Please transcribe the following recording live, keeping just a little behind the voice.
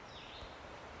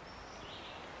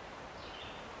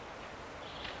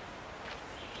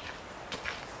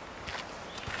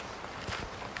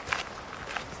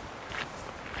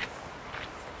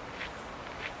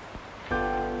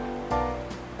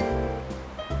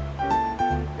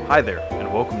Hi there,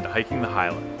 and welcome to Hiking the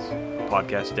Highlands, a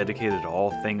podcast dedicated to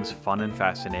all things fun and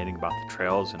fascinating about the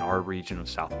trails in our region of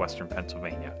southwestern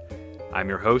Pennsylvania. I'm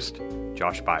your host,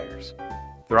 Josh Byers.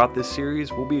 Throughout this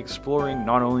series, we'll be exploring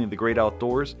not only the great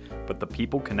outdoors, but the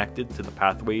people connected to the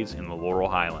pathways in the Laurel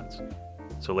Highlands.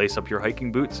 So lace up your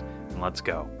hiking boots, and let's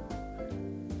go.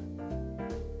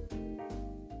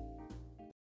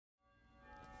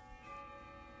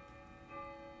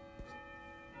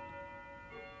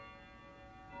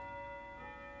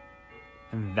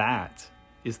 And that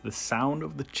is the sound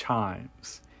of the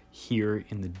chimes here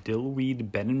in the Dillweed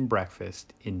Bed and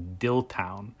Breakfast in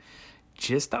Dilltown,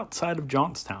 just outside of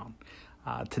Johnstown.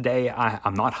 Today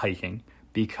I'm not hiking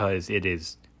because it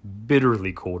is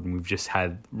bitterly cold and we've just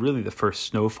had really the first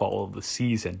snowfall of the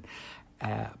season.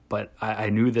 But I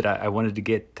knew that I wanted to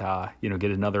get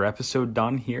another episode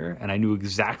done here, and I knew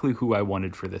exactly who I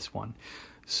wanted for this one.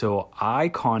 So I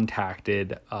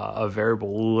contacted a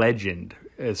veritable legend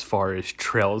as far as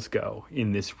trails go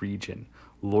in this region,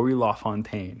 Lori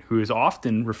LaFontaine, who is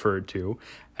often referred to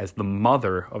as the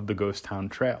mother of the Ghost Town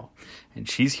Trail. And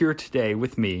she's here today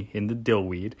with me in the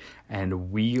Dillweed,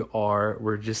 and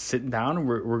we're just sitting down and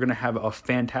we're going to have a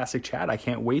fantastic chat. I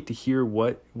can't wait to hear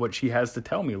what she has to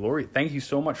tell me. Lori, thank you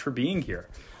so much for being here.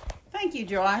 Thank you,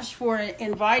 Josh, for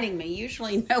inviting me.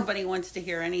 Usually nobody wants to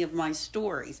hear any of my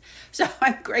stories, so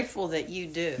I'm grateful that you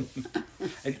do.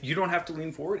 You don't have to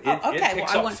lean forward. Okay. It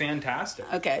picks up fantastic.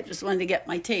 Okay, I just wanted to get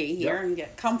my tea here and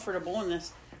get comfortable in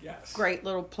this great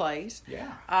little place.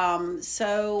 Yeah.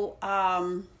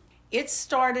 It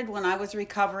started when I was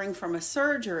recovering from a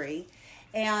surgery,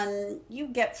 and you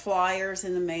get flyers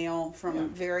in the mail from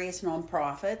various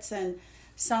nonprofits, and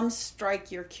some strike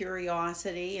your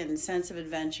curiosity and sense of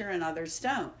adventure, and others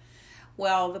don't.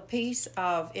 Well, the piece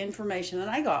of information that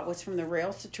I got was from the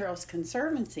Rails to Trails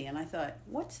Conservancy, and I thought,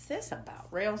 what's this about,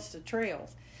 Rails to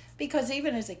Trails? Because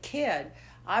even as a kid,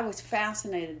 I was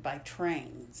fascinated by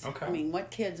trains. Okay. I mean, what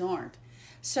kids aren't?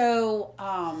 So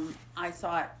I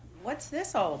thought, what's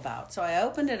this all about? So I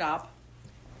opened it up,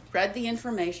 read the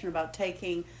information about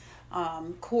taking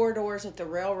corridors that the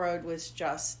railroad was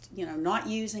just, not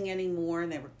using anymore,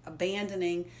 and they were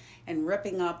abandoning and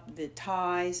ripping up the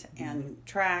ties and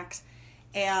tracks.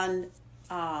 And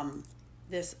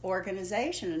this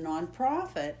organization, a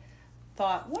nonprofit,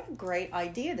 thought, what a great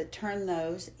idea to turn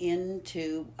those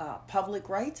into public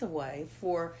rights-of-way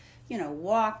for,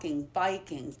 walking,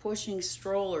 biking, pushing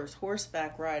strollers,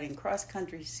 horseback riding,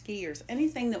 cross-country skiers,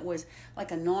 anything that was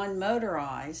like a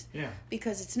non-motorized,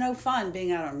 because it's no fun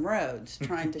being out on roads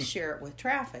trying to share it with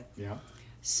traffic. Yeah.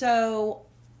 So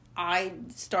I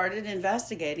started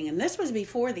investigating, and this was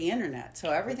before the internet, so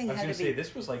everything had to be... I was going to say,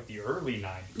 this was like the early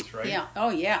 90s, right? Yeah. Oh,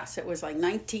 yes. It was like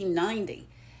 1990.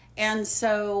 And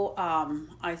so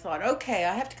I thought, okay,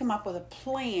 I have to come up with a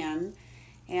plan,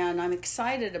 and I'm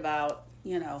excited about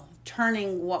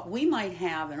turning what we might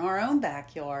have in our own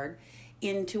backyard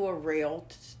into a rail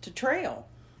to trail.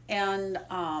 And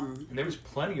there was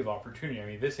plenty of opportunity. I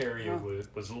mean, this area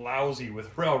was lousy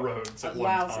with railroads at one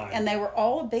time. And they were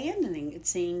all abandoning, it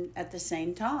seemed, at the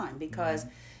same time because,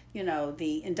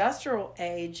 the industrial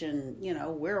age and,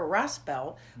 we're a rust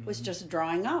belt was just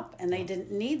drying up, and they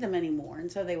didn't need them anymore.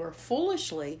 And so they were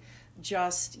foolishly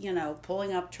just,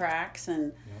 pulling up tracks.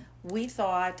 And we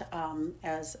thought,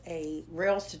 as a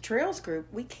Rails to Trails group,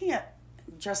 we can't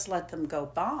just let them go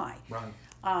by. Right.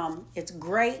 It's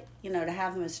great, to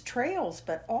have them as trails,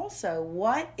 but also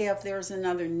what if there's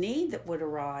another need that would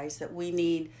arise, that we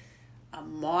need a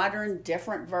modern,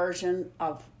 different version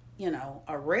of,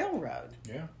 a railroad?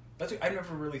 Yeah. I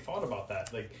never really thought about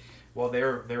that. Like, while they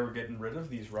were getting rid of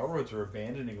these railroads or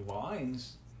abandoning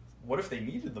lines, what if they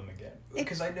needed them again?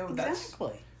 Because I know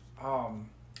exactly.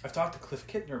 I've talked to Cliff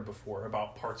Kittner before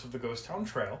about parts of the Ghost Town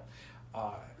Trail,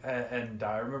 and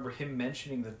I remember him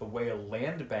mentioning that the way a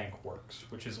land bank works,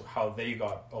 which is how they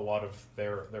got a lot of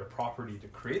their property to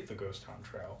create the Ghost Town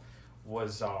Trail,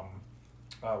 was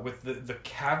with the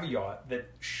caveat that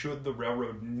should the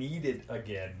railroad need it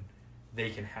again,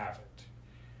 they can have it,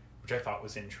 which I thought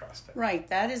was interesting. Right,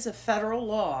 that is a federal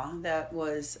law that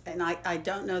was, and I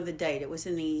don't know the date, it was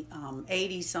in the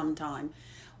 80s sometime,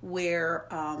 where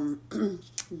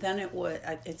then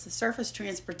it's the Surface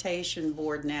Transportation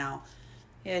Board now.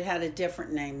 It had a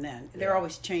different name then. They're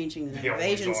always changing the name of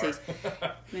agencies.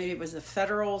 Maybe it was the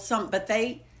federal, but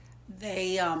they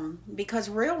because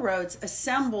railroads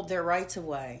assembled their rights of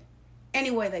way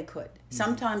any way they could.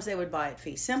 Sometimes they would buy it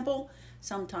fee simple,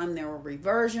 sometimes there were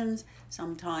reversions,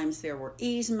 sometimes there were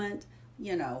easement,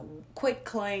 quick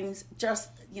claims, just,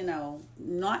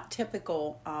 not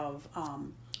typical of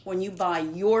when you buy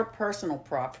your personal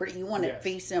property. You want it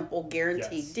fee simple,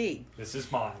 guaranteed deed. This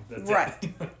is mine. That's right.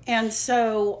 It. And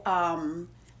so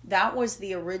that was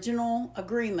the original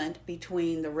agreement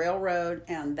between the railroad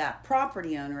and that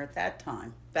property owner at that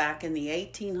time, back in the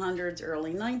 1800s,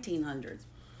 early 1900s.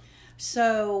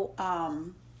 So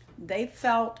they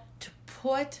felt to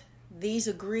put these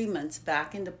agreements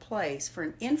back into place for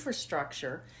an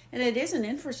infrastructure, and it is an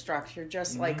infrastructure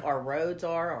just like our roads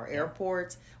are, our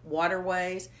airports,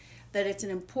 waterways, that it's an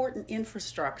important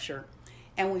infrastructure,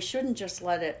 and we shouldn't just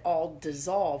let it all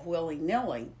dissolve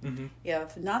willy-nilly,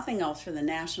 if nothing else for the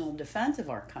national defense of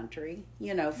our country,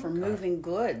 for moving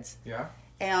goods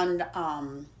and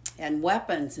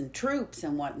weapons and troops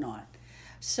and whatnot.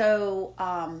 So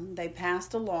they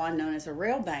passed a law known as a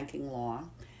rail banking law,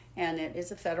 and it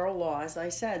is a federal law, as I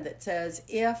said, that says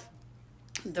if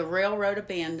the railroad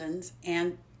abandons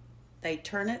and they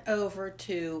turn it over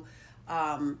to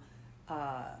a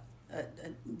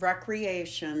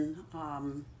recreation,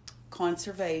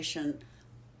 conservation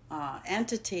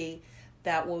entity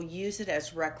that will use it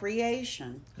as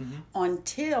recreation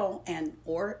until and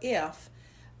or if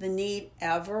the need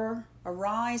ever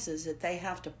arises that they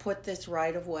have to put this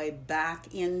right-of-way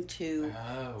back into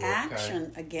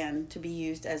action again to be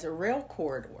used as a rail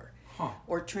corridor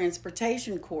or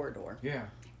transportation corridor. Yeah.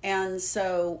 And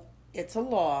so it's a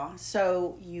law.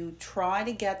 So you try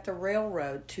to get the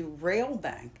railroad to rail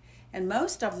bank. And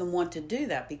most of them want to do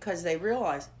that because they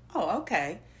realize, we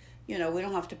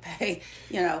don't have to pay,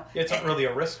 It's not really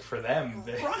a risk for them.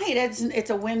 Right. It's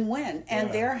a win-win.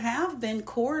 And there have been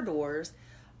corridors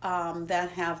that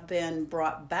have been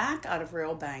brought back out of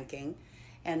rail banking,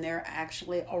 and they're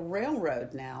actually a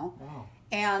railroad now. Wow.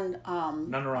 And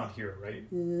none around here, right?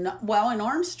 Well, in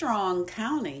Armstrong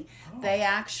County, they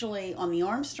actually, on the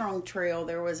Armstrong Trail,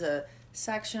 there was a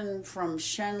section from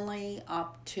Shenley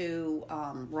up to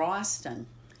Rawston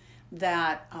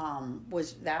that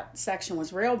section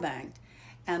was rail banked,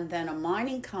 and then a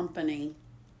mining company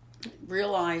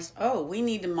realized, we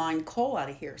need to mine coal out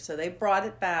of here, so they brought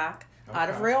it back out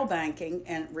of rail banking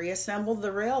and reassembled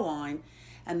the rail line,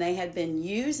 and they had been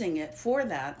using it for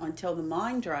that until the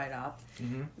mine dried up.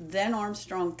 Then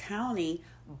Armstrong County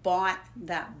bought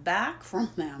that back from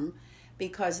them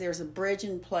because there's a bridge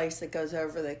in place that goes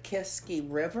over the Kiski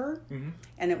River,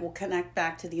 and it will connect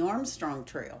back to the Armstrong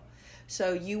Trail.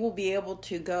 So you will be able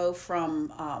to go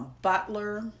from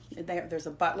Butler, there's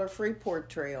a Butler-Freeport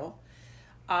Trail,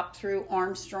 up through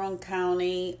Armstrong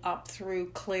County, up through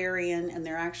Clarion, and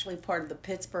they're actually part of the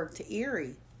Pittsburgh to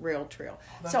Erie Rail Trail.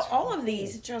 So all of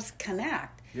these just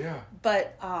connect. Yeah.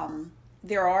 But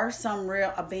there are some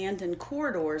abandoned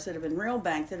corridors that have been rail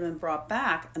banked that have been brought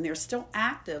back, and they're still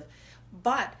active.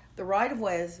 But the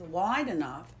right-of-way is wide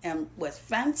enough, and with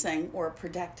fencing or a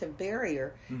protective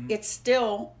barrier, it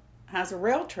still has a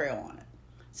rail trail on it.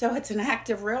 So it's an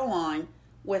active rail line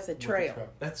with a trail.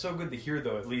 That's so good to hear,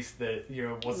 though, at least that,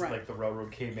 it wasn't like the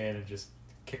railroad came in and just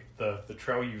kicked the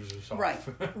trail users off.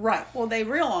 Right. Well, they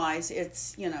realize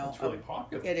it's, it's really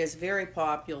popular. It is very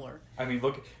popular. I mean,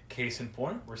 look, case in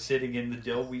point, we're sitting in the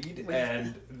Dillweed,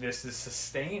 and this is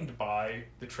sustained by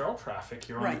the trail traffic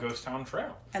here on the Ghost Town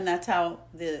Trail. And that's how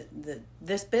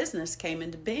this business came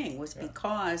into being, was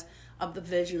because of the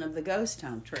vision of the Ghost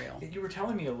Town Trail. You were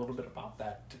telling me a little bit about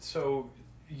that. So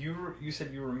you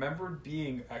said you remembered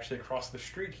being actually across the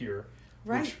street here,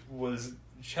 which was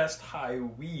chest-high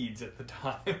weeds at the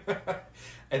time.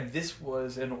 And this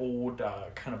was an old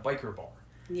kind of biker bar.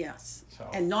 Yes. So.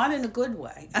 And not in a good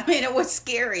way. I mean, it was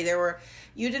scary.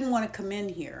 You didn't want to come in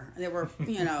here. There were,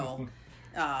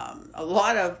 a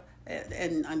lot of,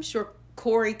 and I'm sure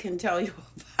Corey can tell you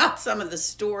about some of the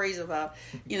stories about,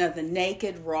 the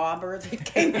naked robber that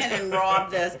came in and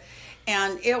robbed us.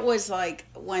 And it was like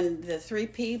when the three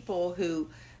people who,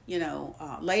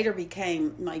 later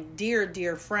became my dear,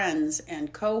 dear friends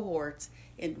and cohorts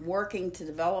in working to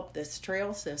develop this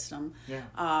trail system,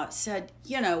 said,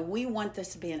 we want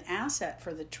this to be an asset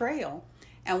for the trail.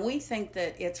 And we think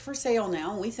that it's for sale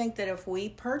now. And we think that if we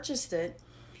purchased it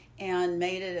and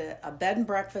made it a bed and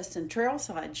breakfast and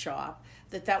trailside shop,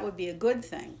 that would be a good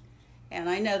thing. And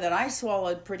I know that I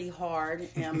swallowed pretty hard,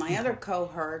 and my other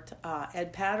cohort,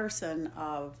 Ed Patterson,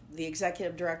 the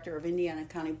executive director of Indiana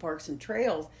County Parks and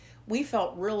Trails, we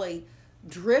felt really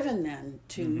driven then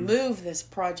to move this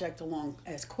project along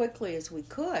as quickly as we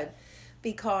could,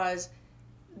 because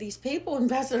these people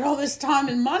invested all this time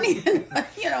and money and,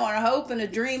 on a hope and a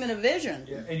dream and a vision.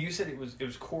 Yeah, and you said it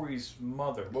was Corey's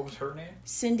mother. What was her name?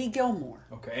 Cindy Gilmore.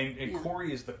 Okay, and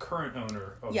Corey is the current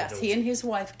owner of Yes, he and his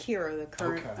wife Kira, the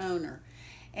current owner.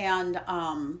 And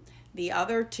the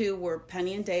other two were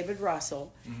Penny and David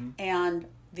Russell. And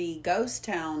the ghost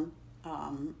town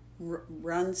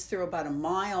runs through about a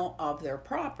mile of their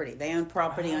property. They own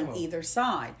property on either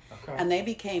side. Okay. And they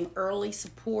became early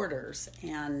supporters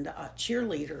and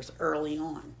cheerleaders early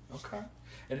on. Okay.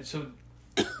 And so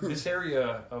this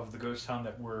area of the ghost town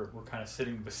that we're kind of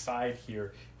sitting beside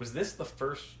here, was this the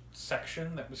first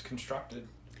section that was constructed?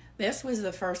 This was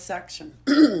the first section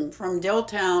from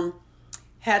Dilltown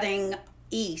heading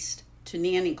east to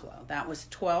Naniglow. That was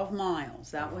 12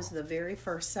 miles. That was the very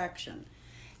first section.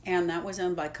 And that was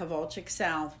owned by Kovalchik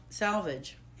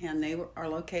Salvage, and they are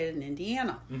located in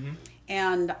Indiana.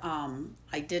 And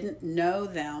I didn't know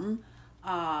them.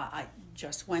 I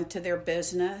just went to their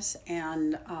business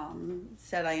and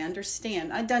said, I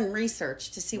understand. I'd done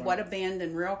research to see what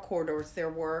abandoned rail corridors there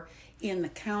were in the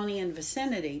county and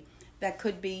vicinity that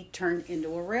could be turned into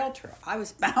a rail trail. I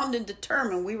was bound and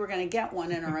determined we were going to get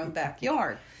one in our own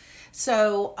backyard.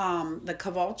 So the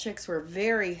Kovalchiks were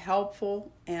very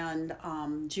helpful, and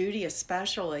Judy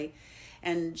especially.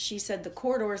 And she said the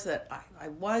corridors that I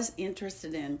was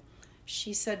interested in,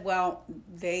 she said, well,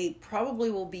 they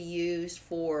probably will be used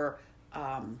for,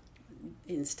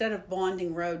 instead of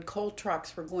Bonding Road, coal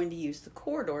trucks were going to use the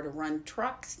corridor to run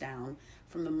trucks down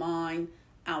from the mine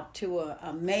out to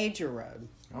a major road.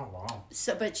 Oh, wow.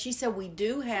 So, but she said we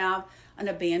do have an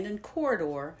abandoned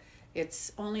corridor.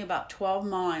 It's only about 12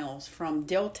 miles from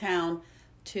Dilltown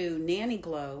to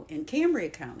Naniglow in Cambria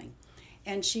County.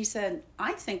 And she said,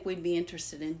 I think we'd be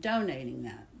interested in donating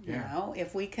that. You know,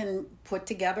 if we can put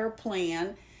together a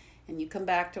plan and you come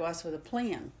back to us with a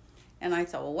plan. And I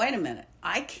thought, well, wait a minute.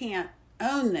 I can't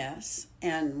own this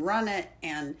and run it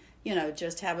and, you know,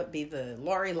 just have it be the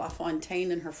Laurie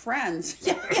LaFontaine and her friends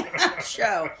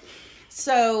show.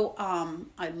 So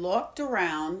I looked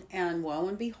around, and lo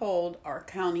and behold, our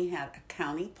county had a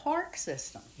county park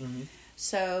system.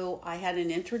 So I had an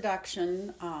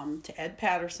introduction to Ed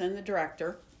Patterson, the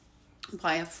director,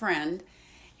 by a friend,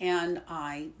 and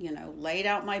I, you know, laid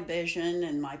out my vision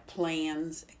and my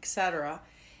plans, etc.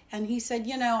 And he said,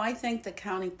 you know, I think the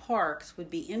county parks would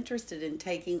be interested in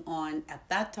taking on, at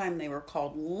that time they were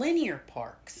called linear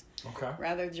parks. Okay.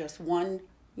 Rather just one,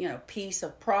 you know, piece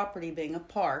of property being a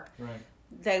park. Right.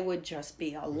 They would just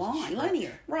be a line,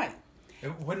 linear. Right.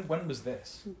 And when was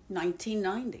this?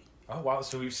 1990. Oh, wow.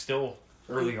 So he was still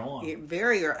early on.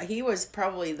 Very early. He was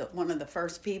probably one of the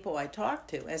first people I talked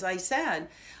to. As I said,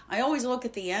 I always look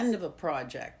at the end of a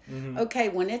project. Okay,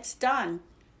 when it's done,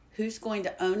 who's going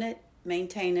to own it,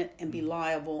 maintain it, and be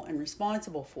liable and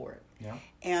responsible for it? Yeah.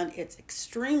 And it's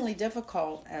extremely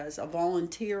difficult as a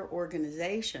volunteer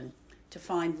organization to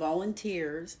find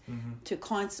volunteers to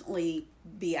constantly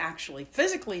be actually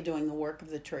physically doing the work of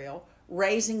the trail,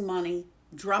 raising money,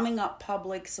 drumming up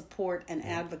public support and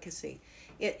advocacy.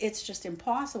 It's just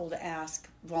impossible to ask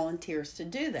volunteers to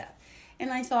do that.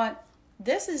 And I thought,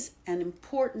 this is an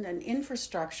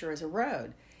infrastructure as a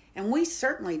road. And we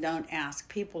certainly don't ask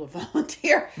people to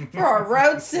volunteer for our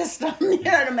road system, you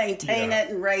know, to maintain it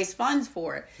and raise funds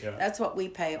for it. Yeah. That's what we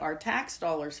pay our tax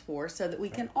dollars for, so that we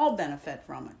can all benefit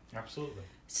from it. Absolutely.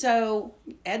 So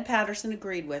Ed Patterson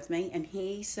agreed with me, and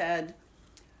he said,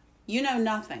 you know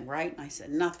nothing, right? And I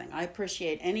said, nothing. I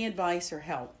appreciate any advice or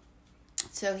help.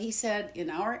 So he said, in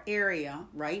our area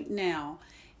right now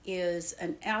is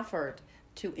an effort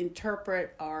to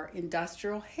interpret our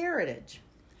industrial heritage.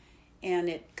 And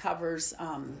it covers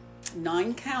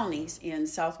 9 counties in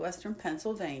southwestern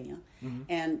Pennsylvania.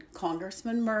 And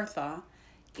Congressman Murtha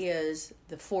is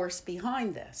the force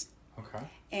behind this. Okay.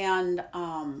 And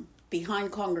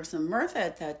behind Congressman Murtha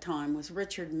at that time was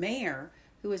Richard Mayer,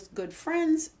 who was good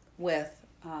friends with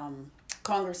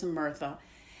Congressman Murtha.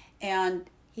 And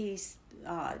he's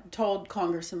told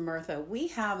Congressman Murtha, we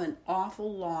have an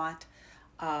awful lot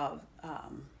of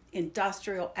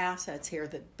industrial assets here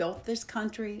that built this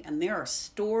country, and there are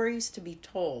stories to be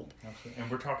told. Absolutely.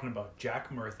 And we're talking about Jack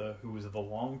Murtha, who was the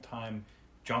longtime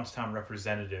Johnstown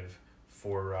representative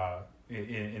for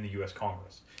in the U.S.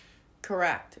 Congress.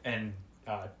 Correct. And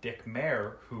Dick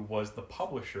Mayer, who was the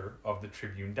publisher of the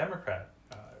Tribune Democrat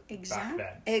back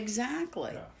then.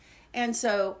 Exactly. Yeah. And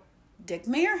so Dick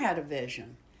Mayer had a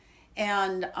vision.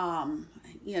 And,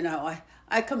 you know,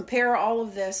 I compare all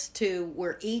of this to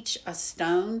we're each a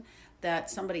stone that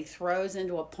somebody throws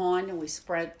into a pond and we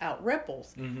spread out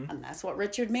ripples. And that's what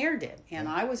Richard Mayer did. And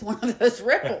I was one of those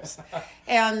ripples.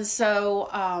 And so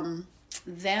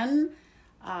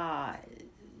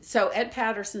so Ed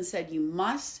Patterson said, you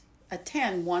must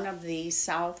attend one of these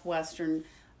Southwestern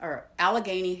or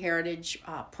Allegheny Heritage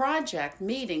Project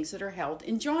meetings that are held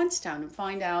in Johnstown and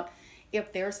find out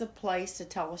if there's a place to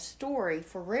tell a story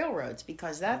for railroads,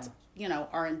 because that's,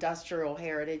 our industrial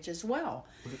heritage as well.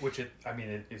 Which it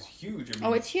is huge.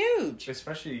 It's huge.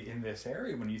 Especially in this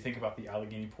area when you think about the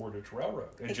Allegheny Portage Railroad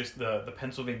and just the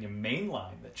Pennsylvania main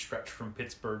line that stretched from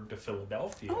Pittsburgh to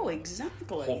Philadelphia. Oh,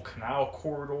 exactly. The whole canal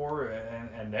corridor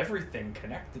and everything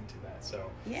connected to that. So,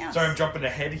 yes. Sorry I'm jumping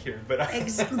ahead here. But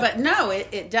but no,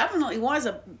 it definitely was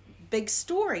a big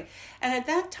story. And at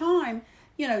that time,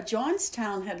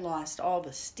 Johnstown had lost all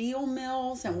the steel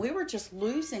mills, and we were just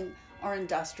losing our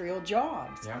industrial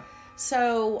jobs. Yeah.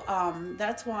 So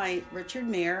that's why Richard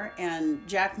Meir and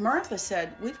Jack Murtha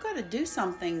said, we've got to do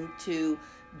something to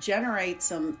generate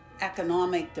some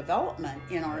economic development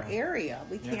in our area.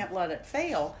 We can't let it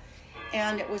fail.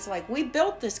 And it was like, we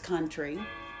built this country,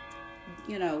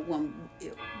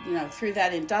 through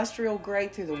that industrial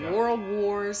growth, through the world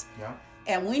wars,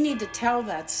 and we need to tell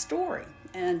that story.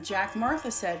 And Jack Murtha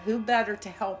said, who better to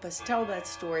help us tell that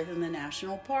story than the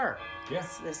National Park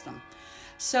system?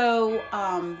 So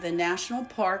the National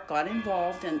Park got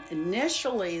involved, and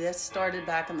initially this started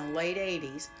back in the late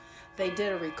 80s. They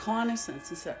did a reconnaissance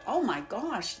and said, oh my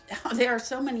gosh, there are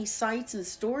so many sites and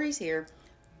stories here.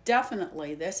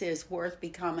 Definitely this is worth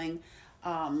becoming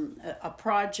a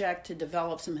project to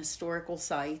develop some historical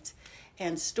sites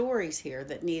and stories here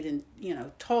that need,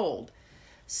 told.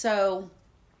 So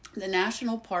the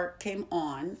National Park came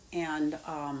on, and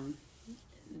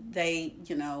they,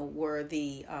 were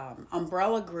the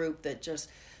umbrella group that just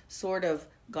sort of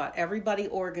got everybody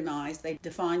organized. They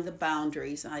defined the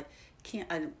boundaries. I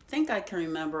think I can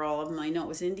remember all of them. I know it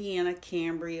was Indiana,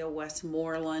 Cambria,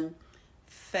 Westmoreland,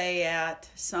 Fayette,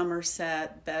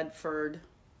 Somerset, Bedford,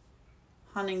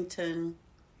 Huntington.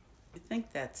 I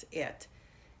think that's it.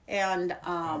 And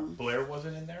Blair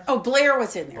wasn't in there? Oh, Blair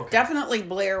was in there. Okay. Definitely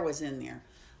Blair was in there.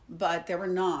 But there were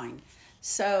 9.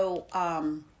 So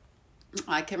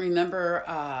I can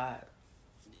remember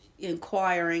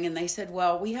inquiring, and they said,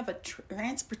 well, we have a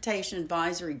transportation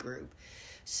advisory group.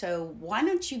 So why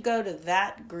don't you go to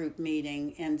that group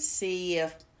meeting and see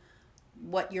if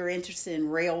what you're interested in,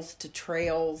 rails to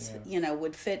trails,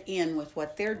 would fit in with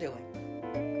what they're doing.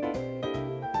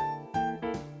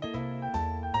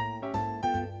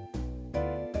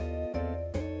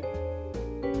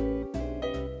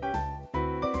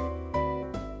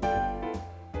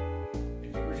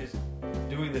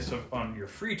 On your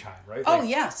free time, right?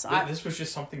 Yes. This was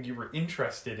just something you were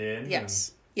interested in.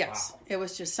 Yes. Yes. Wow. It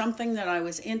was just something that I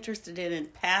was interested in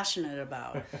and passionate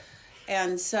about.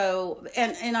 And so,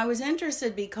 and I was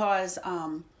interested because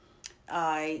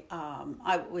I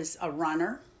was a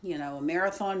runner, a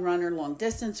marathon runner, long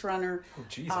distance runner. Oh,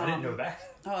 geez, I didn't know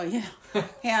that. Oh, yeah.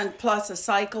 And plus a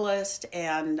cyclist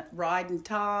and ride and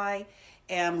tie.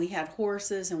 And we had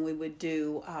horses, and we would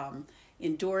do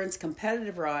endurance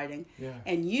competitive riding,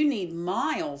 and you need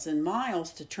miles and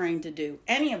miles to train to do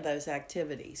any of those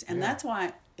activities. And that's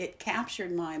why it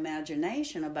captured my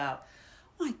imagination about,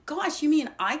 oh my gosh, you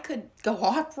mean I could go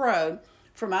off-road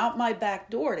from out my back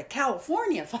door to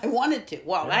California if I wanted to?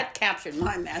 Well, that captured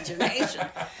my imagination.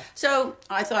 So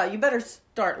I thought, you better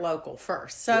start local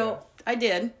first. So I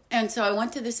did. And so I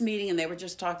went to this meeting, and they were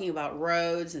just talking about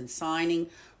roads and signing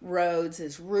roads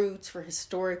as routes for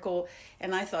historical.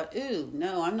 And I thought, ooh,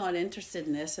 no, I'm not interested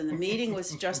in this. And the meeting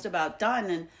was just about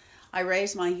done. And I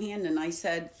raised my hand and I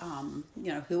said,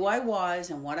 who I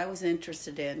was and what I was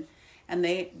interested in. And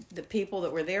the people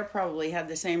that were there probably had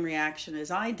the same reaction as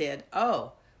I did.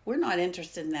 Oh, we're not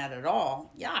interested in that at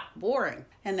all. Yeah, boring.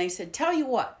 And they said, tell you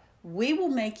what, we will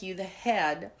make you the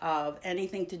head of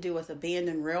anything to do with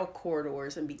abandoned rail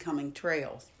corridors and becoming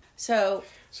trails. So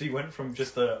you went from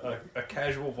just a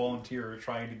casual volunteer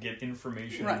trying to get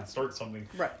information and start something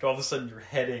to all of a sudden you're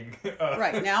heading.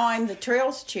 Right. Now I'm the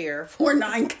trails chair for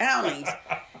 9 counties.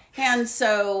 And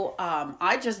so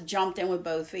I just jumped in with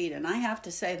both feet. And I have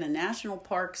to say the National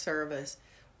Park Service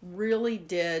really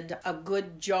did a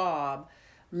good job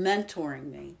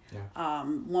mentoring me. Yeah.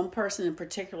 One person in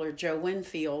particular, Joe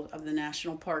Winfield of the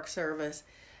National Park Service,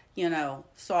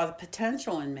 saw the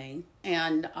potential in me.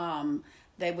 And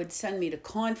they would send me to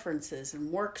conferences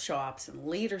and workshops and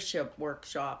leadership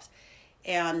workshops.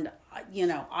 And,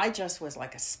 I just was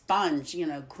like a sponge,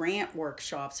 grant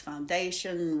workshops,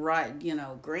 foundation,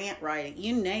 grant writing,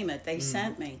 you name it, they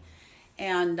sent me.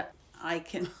 And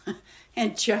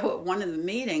and Joe at one of the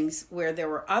meetings where there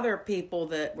were other people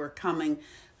that were coming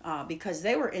because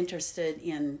they were interested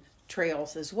in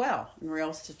trails as well, and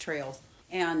rails to trails.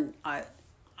 And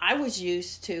I was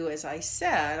used to, as I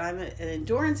said, I'm an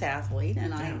endurance athlete,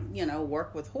 and I,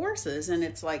 work with horses, and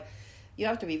it's like, you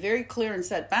have to be very clear and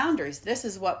set boundaries. This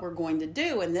is what we're going to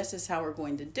do, and this is how we're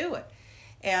going to do it.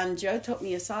 And Joe took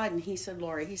me aside and he said,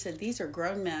 Lori, he said, these are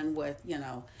grown men with,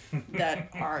 that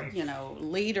are,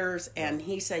 leaders. And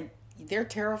he said, they're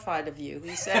terrified of you.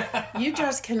 He said, you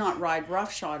just cannot ride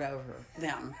roughshod over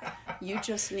them. You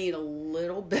just need a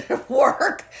little bit of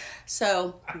work.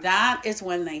 So that is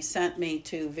when they sent me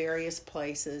to various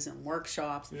places and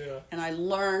workshops. Yeah. And I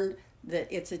learned that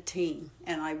it's a team.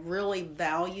 And I really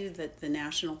value that the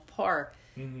national park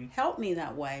helped me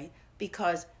that way,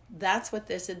 because that's what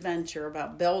this adventure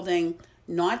about building,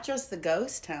 not just the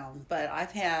ghost town, but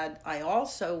I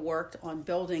also worked on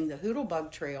building the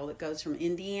Hoodlebug Trail that goes from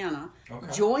Indiana,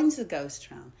 joins the ghost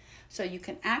town. So you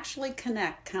can actually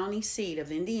connect county seat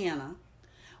of Indiana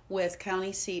with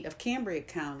county seat of Cambria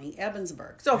County,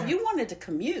 Ebensburg. So if you wanted to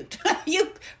commute,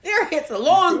 it's a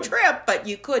long trip, but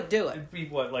you could do it. It'd be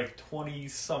like 20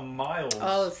 some miles?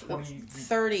 Oh,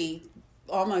 30,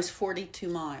 almost 42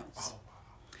 miles. Oh.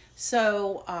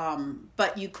 So,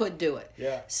 but you could do it.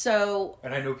 Yeah. So.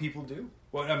 And I know people do.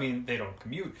 Well, I mean, they don't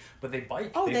commute, but they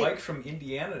bike. Oh, they bike from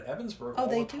Indiana to Ebensburg all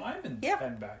the time and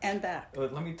back. And back.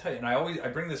 Let me tell you, and I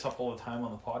bring this up all the time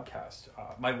on the podcast.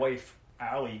 My wife,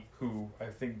 Allie, who I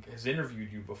think has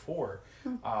interviewed you before,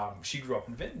 she grew up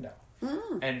in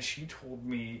Vittendale. And she told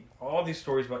me all these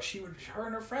stories about her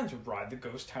and her friends would ride the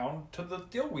ghost town to the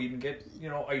Dillweed and get,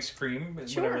 ice cream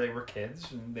whenever they were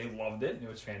kids, and they loved it, and it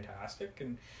was fantastic.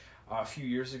 And a few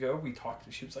years ago, we talked.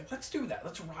 She was like, "Let's do that.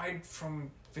 Let's ride from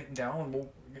Vittendale,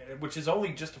 which is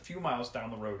only just a few miles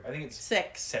down the road. I think it's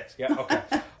 6. Yeah,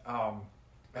 okay.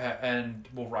 And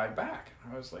we'll ride back."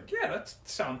 And I was like, "Yeah, that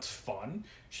sounds fun."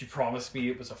 She promised me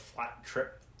it was a flat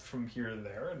trip from here to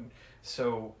there, and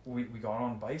so we got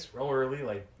on bikes real early,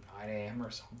 like 9 a.m.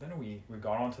 or something. We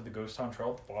got onto the Ghost Town Trail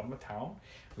at the bottom of town.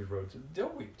 We rode to the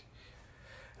Dillweed.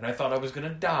 And I thought I was going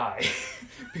to die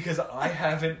because I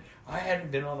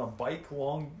hadn't been on a bike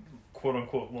quote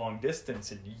unquote long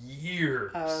distance in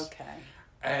years. Okay.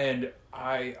 And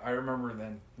I remember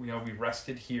then, we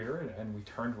rested here and we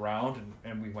turned around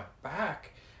and we went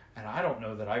back. And I don't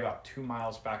know that I got 2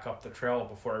 miles back up the trail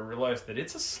before I realized that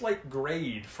it's a slight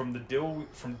grade from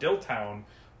from Dilltown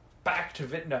back to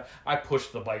Vittendale. I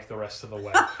pushed the bike the rest of the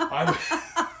way.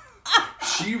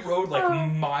 She rode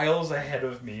miles ahead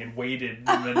of me and waited,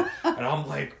 and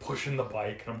I'm pushing the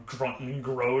bike and I'm grunting and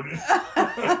groaning.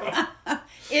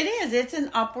 It is. It's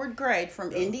an upward grade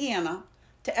from Indiana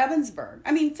to Ebensburg.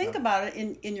 I mean, think about it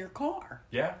in your car.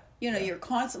 Yeah. You're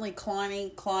constantly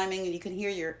climbing, and you can hear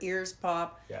your ears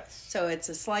pop. Yes. So it's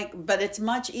but it's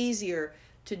much easier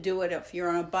to do it if you're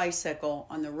on a bicycle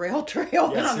on the rail trail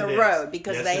than on the road,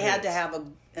 because they had to have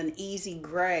an easy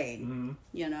grade,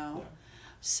 Yeah.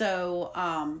 So,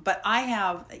 but I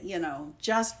have,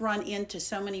 just run into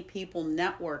so many people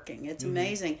networking. It's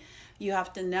amazing. You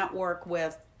have to network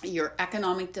with your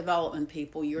economic development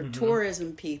people, your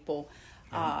tourism people,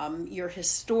 your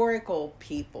historical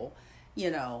people,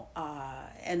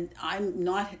 and I'm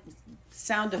not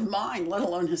sound of mind, let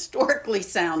alone historically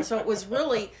sound. So it was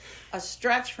really a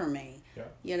stretch for me,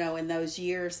 in those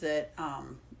years that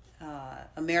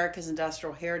America's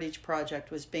Industrial Heritage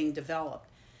Project was being developed.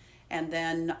 And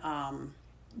then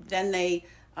they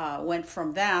went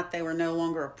from that. They were no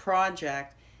longer a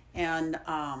project, and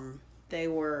they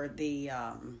were the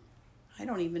I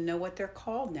don't even know what they're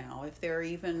called now, if they're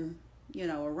even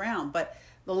around. But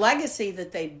the legacy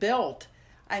that they built,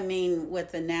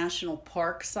 with the national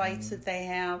park sites that they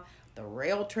have, the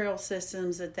rail trail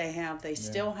systems that they have, they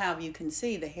still have. You can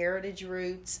see the heritage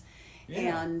routes.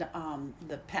 Yeah. And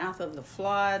the path of the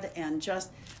flood, and just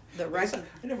the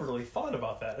I never really thought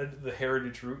about that. The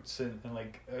heritage routes and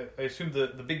I assume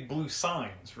the big blue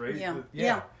signs, right?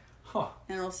 Yeah. Huh.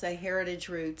 And it'll say heritage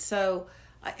routes. So,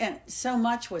 and so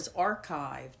much was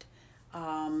archived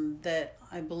that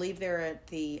I believe they're at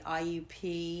the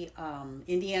IUP,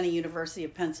 Indiana University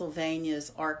of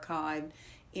Pennsylvania's archived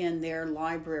in their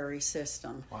library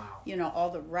system. Wow. All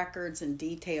the records and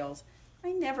details.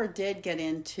 I never did get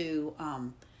into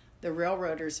the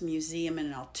Railroaders Museum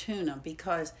in Altoona,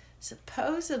 because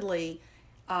supposedly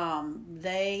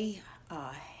they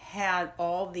had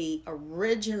all the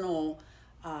original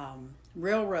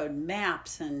railroad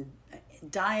maps and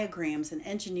diagrams and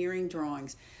engineering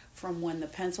drawings from when the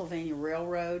Pennsylvania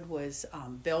Railroad was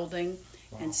building.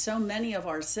 Wow. And so many of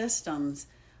our systems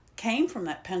came from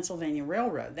that Pennsylvania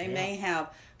Railroad. They may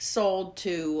have sold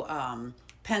to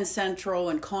Penn Central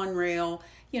and Conrail,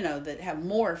 that have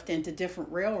morphed into different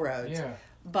railroads. Yeah.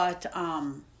 But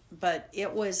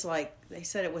it was they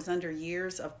said it was under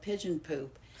years of pigeon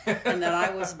poop, and that I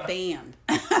was banned.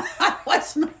 I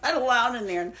was not allowed in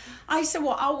there. And I said,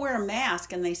 well, I'll wear a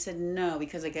mask. And they said, no,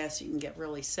 because I guess you can get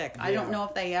really sick. I don't know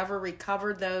if they ever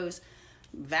recovered those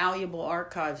valuable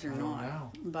archives or I don't not.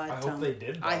 know. But I hope they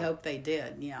did, I though. hope they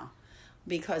did, yeah.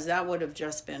 Because that would have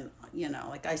just been,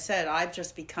 like I said, I've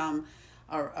just become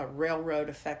a railroad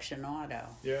aficionado.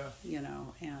 Yeah.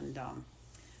 And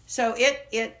so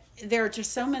there are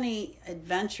just so many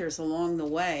adventures along the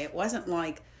way. It wasn't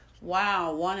like,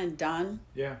 wow, one and done.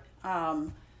 Yeah.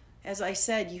 As I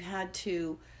said, you had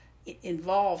to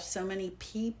involve so many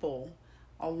people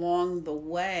along the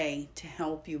way to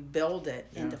help you build it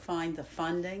and to find the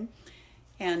funding.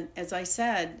 And as I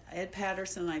said, Ed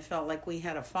Patterson and I felt like we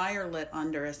had a fire lit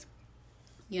under us,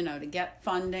 to get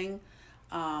funding,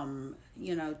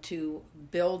 to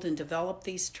build and develop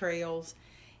these trails.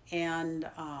 And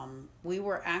we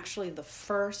were actually the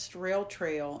first rail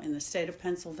trail in the state of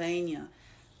Pennsylvania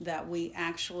that we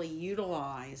actually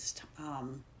utilized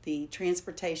the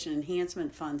transportation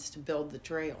enhancement funds to build the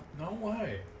trail. No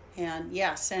way. And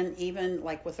yes, and even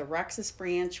like with the Rexus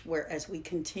branch, where as we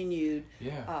continued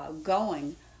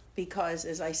going, because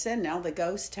as I said, now the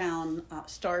ghost town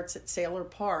starts at Sailor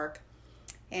Park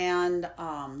and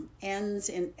ends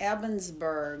in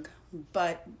Ebensburg,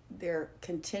 but they're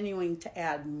continuing to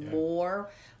add more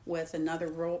with another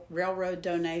railroad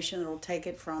donation that'll take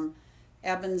it from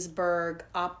Ebensburg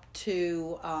up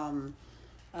to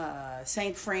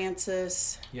St.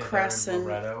 Francis, Crescent.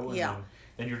 Loretto, and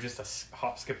then you're just a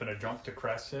hop, skip, and a jump to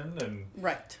Crescent, and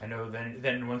right. I know.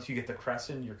 Then once you get to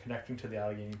Crescent, you're connecting to the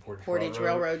Allegheny Portage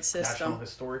Railroad system, National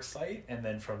Historic Site, and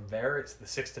then from there it's the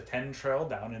 6 to 10 Trail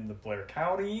down in the Blair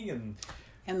County, and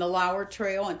the Lauer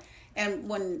Trail, and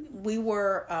when we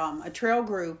were a trail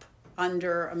group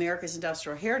under America's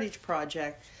Industrial Heritage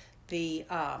Project, the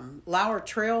Lauer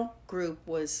Trail group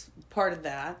was part of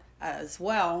that as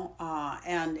well,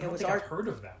 and it was I've heard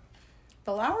of them.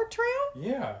 The Lauer Trail?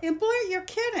 Yeah. In Blair, you're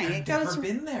kidding. I've never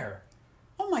been there.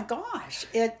 Oh my gosh.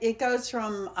 It goes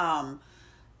from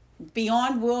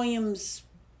beyond Williamsburg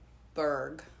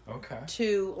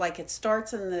to, like, it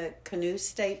starts in the Canoe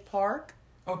State Park.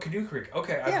 Oh, Canoe Creek.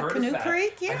 Okay, I've heard Canoe of that.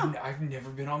 Creek, yeah. I've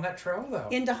never been on that trail, though.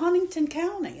 Into Huntington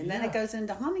County, and then it goes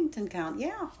into Huntington County,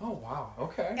 yeah. Oh, wow,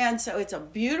 okay. And so it's a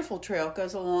beautiful trail. It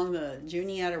goes along the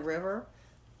Juniata River.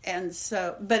 And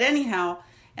so, but anyhow,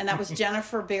 and that was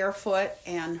Jennifer Barefoot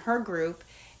and her group.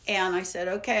 And I said,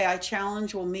 okay, I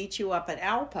challenge, we'll meet you up at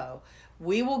Alpo.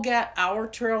 We will get our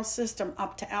trail system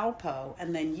up to Alpo,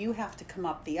 and then you have to come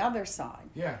up the other side.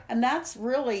 Yeah. And that's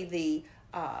really the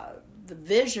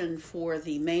vision for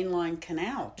the Mainline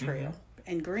Canal Trail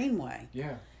and Greenway.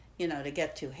 Yeah. To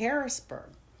get to Harrisburg.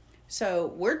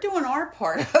 So we're doing our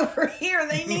part over here.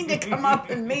 They need to come up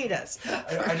and meet us.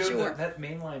 I know that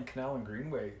Mainline Canal and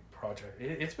Greenway project,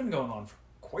 it's been going on for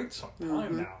quite some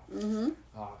time now. Mm-hmm.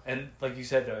 And like you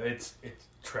said, it's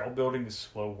trail building is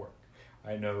slow work.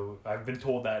 I know, I've been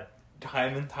told that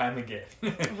time and time again.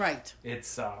 Right.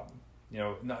 It's, not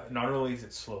only is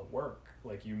it slow work,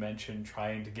 like you mentioned,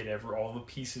 trying to get all the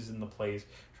pieces in the place,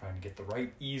 trying to get the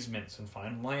right easements and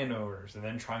find landowners, and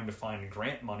then trying to find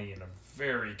grant money in a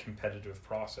very competitive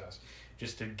process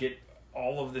just to get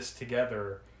all of this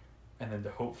together and then to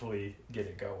hopefully get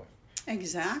it going.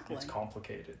 Exactly. It's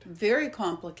complicated. Very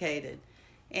complicated.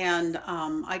 And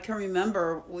I can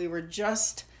remember we were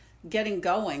just getting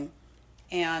going,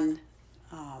 and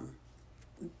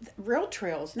rail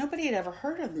trails, nobody had ever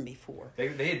heard of them before. They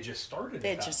had just started. They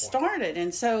had just started.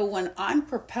 And so when I'm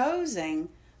proposing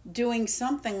doing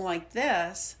something like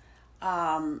this,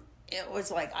 it was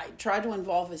like I tried to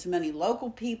involve as many local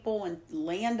people and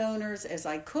landowners as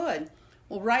I could.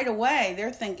 Well, right away,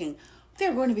 they're thinking,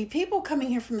 there are going to be people coming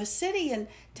here from the city and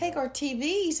take our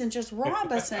TVs and just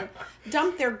rob us and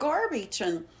dump their garbage.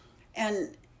 And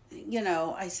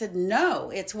I said, no,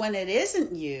 it's when it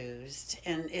isn't used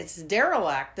and it's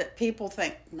derelict that people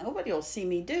think, nobody will see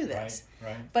me do this.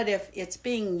 Right. But if it's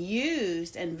being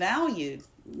used and valued,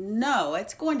 no,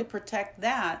 it's going to protect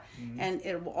that, and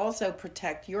it will also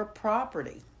protect your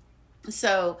property.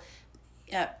 So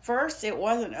at first, it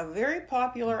wasn't a very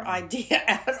popular idea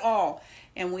at all.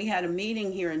 And we had a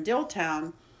meeting here in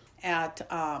Dilltown at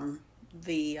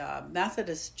the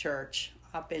Methodist Church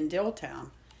up in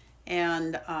Dilltown.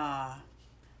 And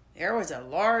there was a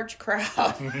large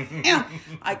crowd.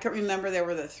 I can remember there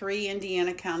were the 3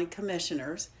 Indiana County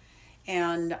Commissioners,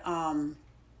 and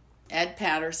Ed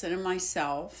Patterson and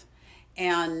myself,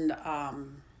 and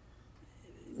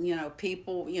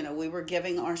people, we were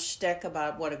giving our shtick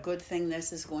about what a good thing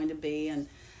this is going to be, and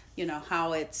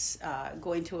how it's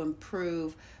going to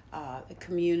improve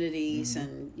communities,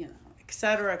 and et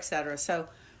cetera, et cetera. So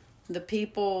the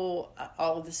people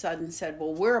all of a sudden said,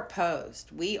 well, we're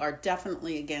opposed. We are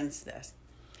definitely against this.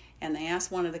 And they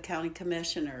asked one of the county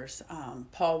commissioners,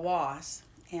 Paul Wass,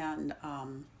 and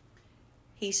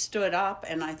he stood up,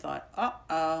 and I thought,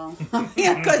 uh-oh.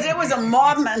 Yeah, because it was a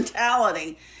mob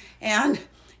mentality. And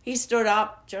he stood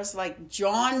up just like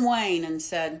John Wayne and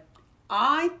said,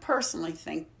 I personally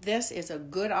think this is a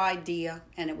good idea,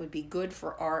 and it would be good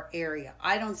for our area.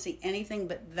 I don't see anything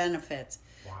but benefits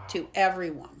to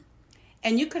everyone.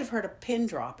 And you could have heard a pin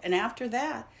drop. And after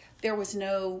that, there was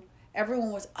no,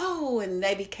 everyone was, and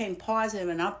they became positive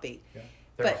and upbeat. Yeah.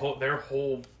 Their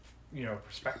whole,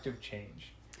 perspective changed.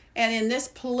 And in this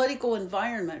political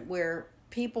environment where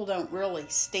people don't really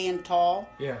stand tall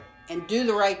and do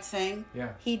the right thing,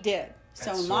 he did.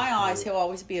 So in my eyes, he'll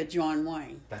always be a John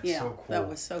Wayne. That's so cool. That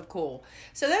was so cool.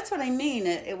 So that's what I mean.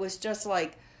 It was just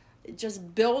like,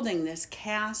 just building this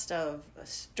cast of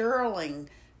sterling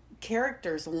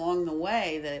characters along the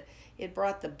way that it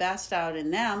brought the best out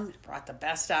in them. It brought the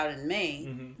best out in me.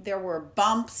 Mm-hmm. There were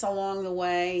bumps along the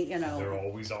way, There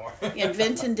always are. In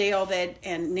Vintondale,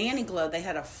 and Nanny Glow, they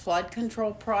had a flood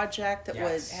control project that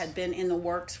had been in the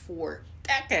works for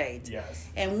decades. Yes.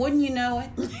 And wouldn't you know it,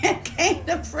 it came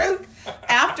to fruit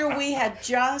after we had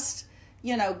just,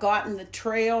 gotten the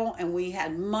trail and we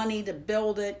had money to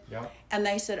build it. Yeah. And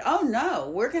they said, oh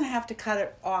no, we're going to have to cut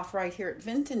it off right here at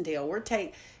Vintondale.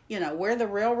 Where the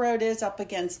railroad is up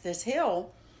against this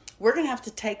hill, we're going to have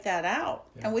to take that out.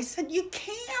 Yeah. And we said, you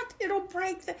can't, it'll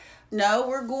break No,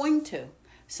 we're going to.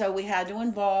 So we had to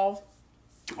involve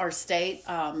our state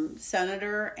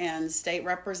senator and state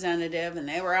representative, and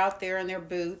they were out there in their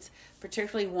boots,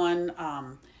 particularly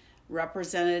one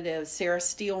representative, Sarah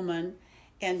Steelman,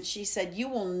 and she said, you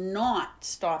will not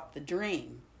stop the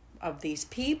dream of these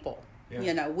people.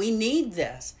 Yeah. We need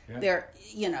this. Yeah.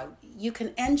 You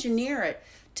can engineer it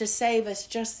to save us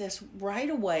just this right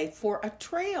away for a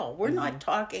trail. We're not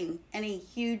talking any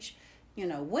huge,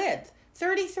 width.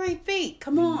 33 feet,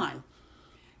 come on.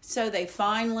 So they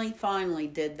finally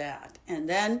did that. And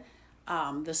then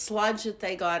the sludge that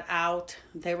they got out,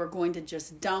 they were going to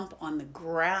just dump on the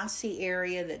grassy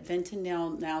area that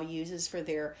Vintondale now uses for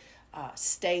their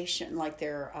station, like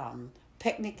their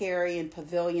picnic area and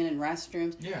pavilion and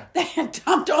restrooms. Yeah. They had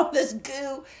dumped all this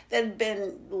goo that had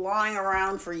been lying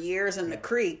around for years in the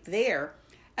creek there,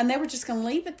 and they were just going to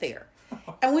leave it there.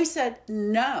 And we said,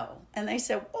 no. And they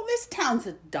said, well, this town's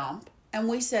a dump. And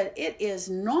we said, it is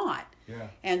not. Yeah.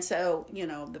 And so,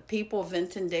 the people of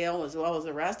Vintondale, as well as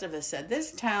the rest of us, said,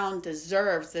 this town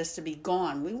deserves this to be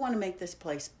gone. We want to make this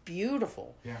place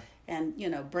beautiful. Yeah. And,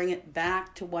 bring it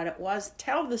back to what it was.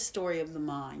 Tell the story of the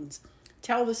mines.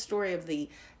 Tell the story of the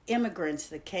immigrants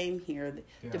that came here,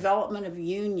 the development of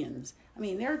unions. I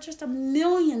mean, there are just a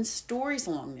million stories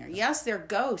along there. Yes, they're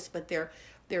ghosts, but they're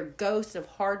ghosts of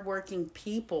hardworking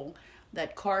people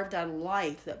that carved out a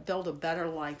life that built a better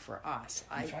life for us.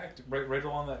 In fact, right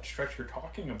along that stretch you're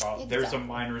talking about, there's a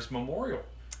miners' memorial.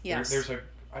 Yes. There's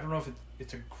I don't know if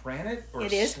it's a granite or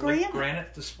it is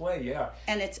granite display, yeah.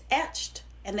 And it's etched,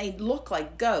 and they look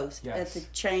like ghosts at the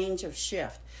change of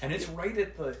shift. And it's right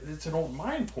at it's an old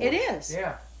mine port. It is.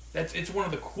 Yeah. It's one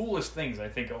of the coolest things, I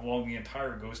think, along the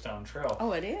entire Ghost Town Trail.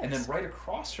 Oh, it is. And then right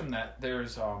across from that,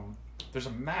 there's a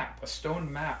map, a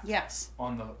stone map. Yes.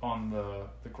 On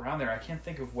the ground there. I can't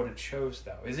think of what it shows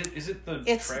though. Is it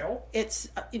the trail? It's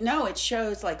it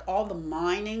shows like all the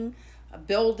mining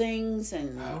buildings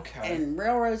and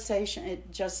railroad station.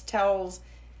 It just tells.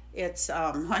 It's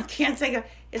I can't think of.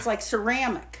 It's like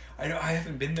ceramic. I know. I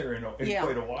haven't been there in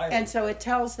quite a while. And so it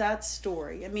tells that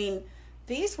story. I mean,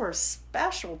 these were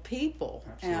special people,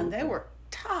 and they were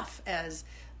tough as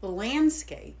the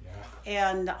landscape. Yeah.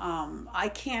 And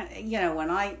I can't, when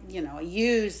I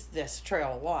use this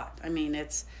trail a lot. I mean,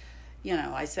 it's,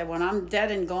 I said, when I'm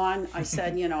dead and gone, I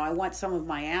said, I want some of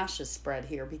my ashes spread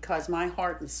here because my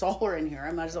heart and soul are in here.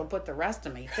 I might as well put the rest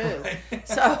of me too.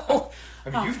 So, I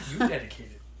mean, you've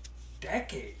dedicated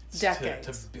decades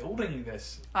to building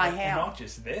this. I have. And not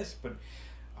just this, but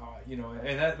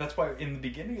and that's why in the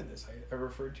beginning of this I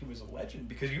referred to you as a legend,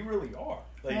 because you really are.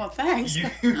 Like, well, thanks.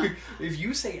 If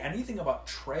you say anything about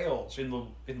trails in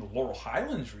the Laurel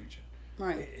Highlands region,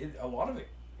 right, a lot of it,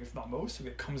 if not most of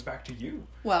it, comes back to you.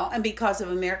 Well, and because of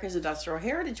America's Industrial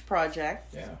Heritage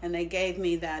Project, and they gave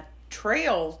me that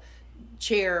trail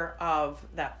chair of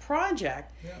that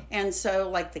project, and so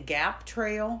like the Gap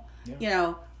Trail,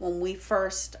 when we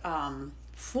first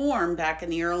formed back in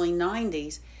the early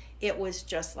 90s, it was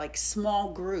just like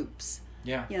small groups.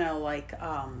 Yeah. Like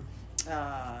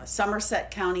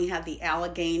Somerset County had the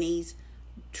Alleghenies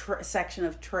section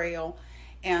of trail.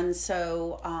 And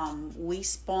so we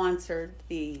sponsored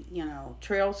the,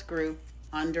 Trails group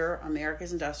under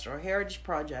America's Industrial Heritage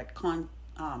Project.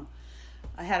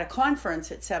 I had a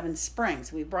conference at Seven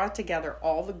Springs. We brought together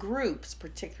all the groups,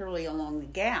 particularly along the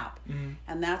Gap,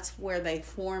 and that's where they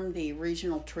formed the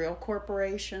Regional Trail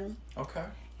Corporation. Okay.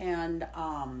 And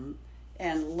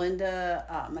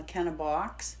Linda McKenna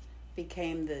Box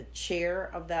became the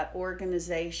chair of that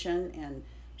organization, and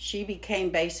she became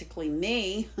basically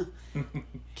me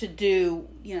to do,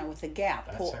 with the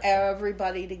Gap, pull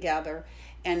everybody together,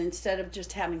 and instead of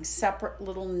just having separate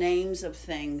little names of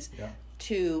things,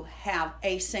 to have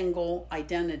a single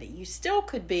identity. You still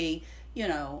could be,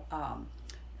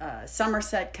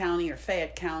 Somerset County or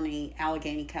Fayette County,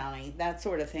 Allegheny County, that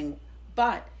sort of thing,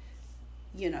 but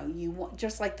you want,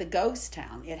 just like the ghost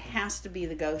town, it has to be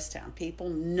the ghost town. People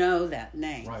know that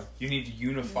name. Right. You need to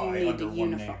unify under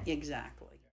one name. Exactly.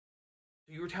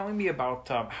 You were telling me about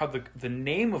how the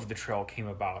name of the trail came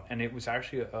about, and it was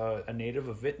actually a native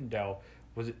of Vittendale.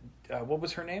 Was it? What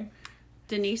was her name?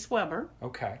 Denise Weber.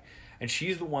 Okay, and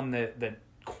she's the one that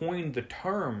coined the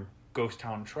term Ghost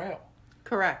Town Trail.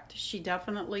 Correct. She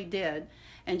definitely did.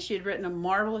 And she had written a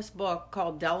marvelous book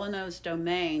called Delano's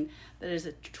Domain that is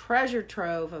a treasure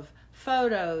trove of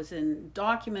photos and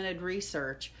documented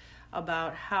research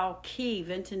about how key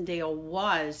Vintondale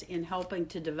was in helping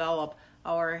to develop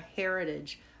our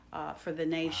heritage for the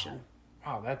nation.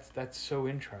 Wow, that's so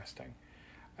interesting.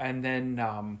 And then,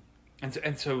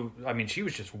 and so, I mean, she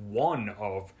was just one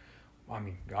of,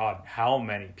 God, how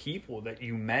many people that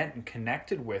you met and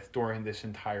connected with during this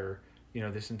entire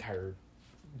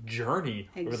journey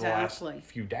over the last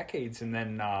few decades. And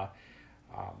then,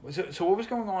 so what was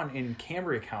going on in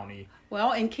Cambria County?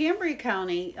 Well, in Cambria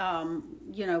County,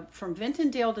 from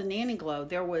Vintondale to Nannyglow,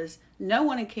 there was no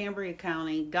one in Cambria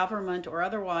County, government or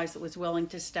otherwise, that was willing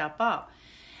to step up.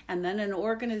 And then an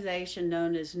organization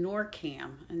known as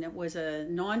NORCAM, and it was a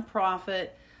nonprofit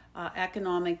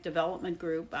economic development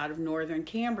group out of northern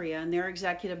Cambria, and their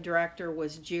executive director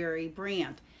was Jerry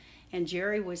Brandt. And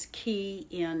Jerry was key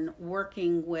in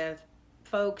working with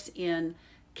folks in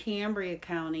Cambria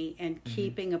County and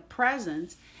keeping a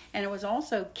presence. And it was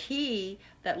also key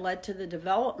that led to the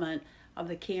development of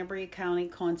the Cambria County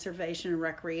Conservation and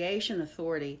Recreation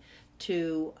Authority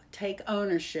to take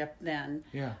ownership then.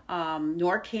 Yeah.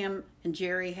 NORCAM and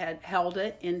Jerry had held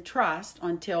it in trust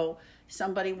until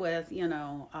somebody with,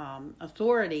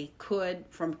 authority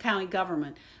from county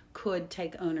government could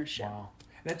take ownership. Wow.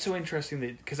 That's so interesting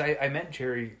because I met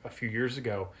Jerry a few years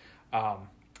ago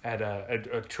at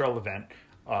a trail event,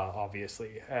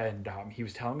 obviously, and he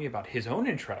was telling me about his own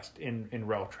interest in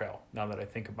rail trail, now that I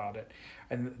think about it.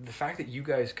 And the fact that you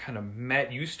guys kind of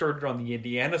met, you started on the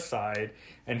Indiana side,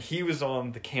 and he was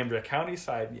on the Cambria County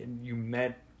side, and you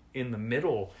met in the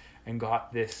middle and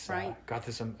got this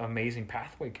amazing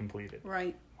pathway completed.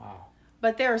 Right. Wow.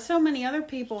 But there are so many other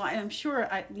people, I'm sure,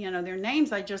 their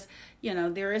names,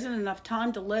 there isn't enough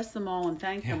time to list them all and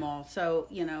thank them all. So,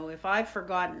 if I've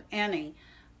forgotten any,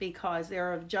 because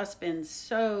there have just been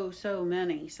so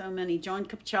many. John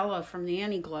Capcello from the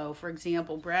Nannyglow, for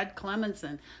example, Brad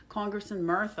Clemenson, Congressman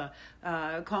Murtha,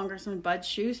 Congressman Bud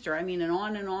Schuster, and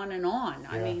on and on and on.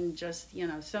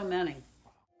 Yeah. So many.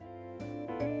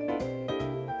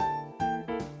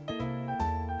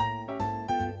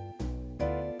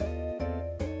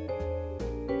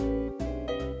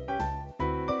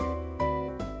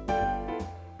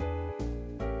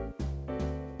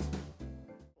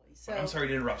 I'm sorry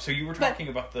to interrupt. So you were talking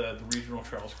about the regional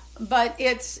trails. But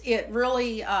it's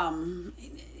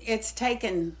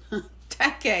taken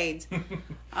decades.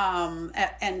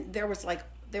 And there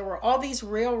were all these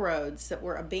railroads that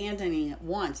were abandoning at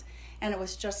once. And it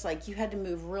was just like you had to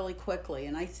move really quickly.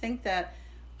 And I think that,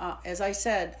 as I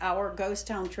said, our Ghost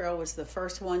Town Trail was the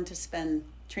first one to spend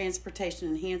transportation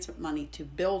enhancement money to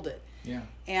build it. Yeah.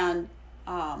 And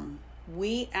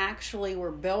we actually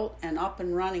were built and up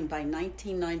and running by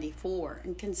 1994.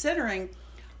 And considering...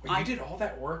 Well, you did all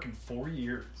that work in 4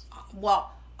 years.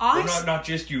 Well, not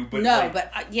just you, but... No,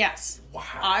 but yes. Wow.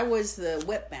 I was the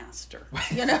whipmaster.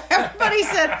 Everybody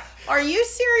said, are you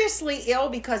seriously ill?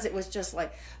 Because it was just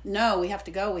like, no, we have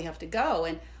to go.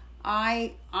 And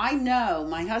I know,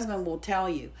 my husband will tell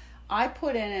you, I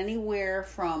put in anywhere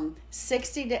from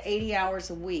 60 to 80 hours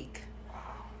a week.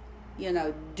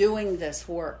 Doing this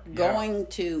work, going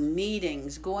to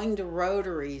meetings, going to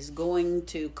Rotaries, going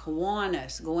to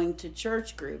Kiwanis, going to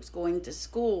church groups, going to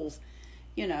schools,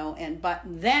 but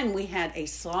then we had a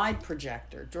slide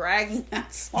projector, dragging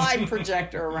that slide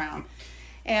projector around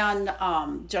and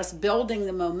just building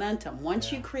the momentum.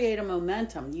 Once you create a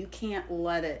momentum, you can't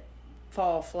let it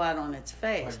fall flat on its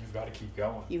face. Right, you've got to keep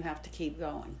going. You have to keep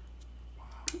going. Wow.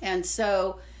 And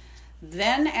so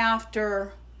then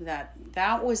after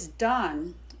that was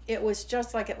done, it was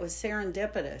just like it was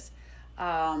serendipitous.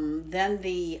 Then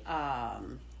the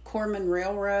Corman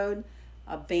Railroad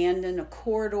abandoned a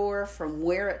corridor from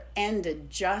where it ended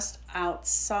just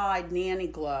outside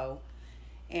Nannyglow,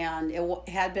 and it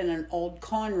had been an old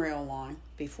Conrail line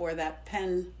before that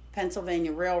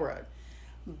Pennsylvania Railroad,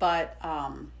 but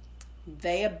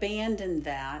they abandoned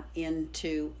that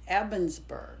into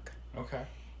Ebensburg. Okay.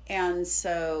 And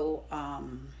so,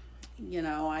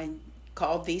 I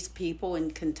called these people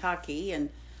in Kentucky, and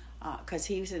because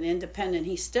he's an independent,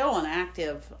 he's still an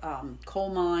active coal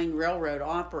mine railroad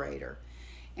operator,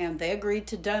 and they agreed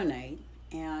to donate.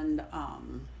 And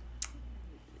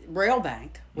rail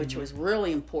bank, which was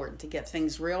really important to get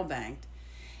things rail banked.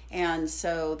 And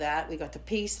so that we got the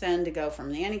piece then to go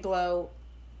from Nannyglow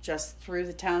just through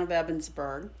the town of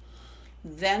Ebensburg.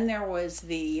 Then there was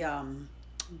the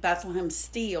Bethlehem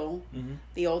Steel,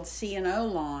 the old C&O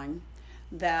line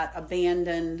that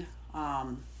abandoned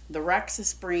the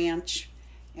Rexus branch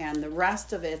and the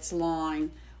rest of its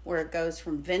line where it goes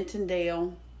from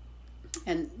Vintondale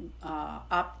and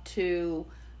up to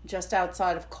just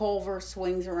outside of Culver,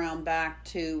 swings around back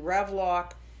to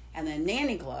Revlock, and then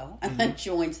Nannyglow, and then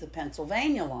joins the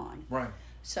Pennsylvania line. Right.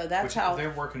 So that's how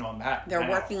they're working on that. They're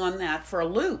working on that for a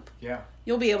loop. Yeah.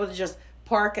 You'll be able to just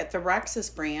park at the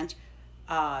Rexus branch,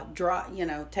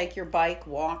 take your bike,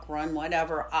 walk, run,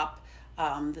 whatever, up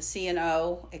the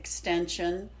C&O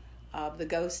extension of the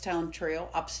Ghost Town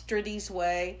Trail, up Striddy's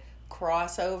Way,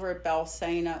 cross over at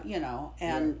Belsana,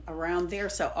 and around there.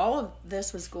 So all of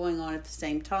this was going on at the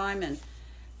same time, and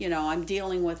I'm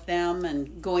dealing with them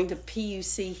and going to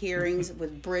PUC hearings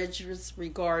with bridges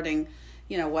regarding,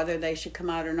 whether they should come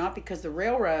out or not, because the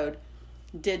railroad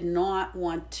did not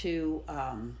want to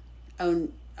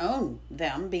own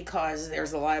them because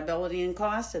there's a liability and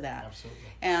cost to that. Absolutely.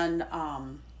 And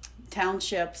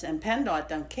townships and PennDOT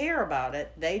don't care about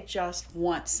it. They just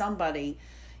want somebody,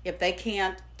 if they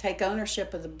can't take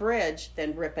ownership of the bridge,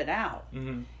 then rip it out.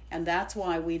 Mm-hmm. And that's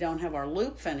why we don't have our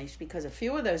loop finished, because a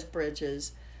few of those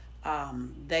bridges,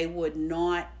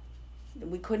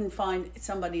 we couldn't find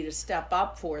somebody to step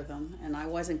up for them, and I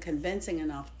wasn't convincing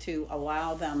enough to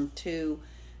allow them to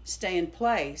stay in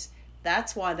place.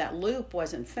 That's why that loop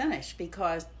wasn't finished,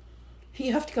 because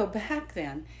you have to go back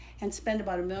then and spend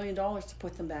about $1 million to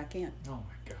put them back in. Oh my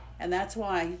God. And that's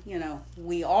why,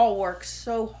 we all work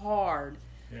so hard,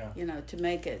 yeah. To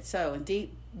make it so. And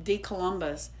D.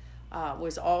 Columbus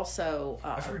was also.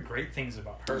 I've heard great things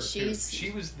about her. She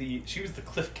was the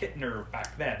Cliff Kittner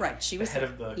back then. Right. She was was head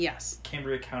of the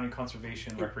Cambria County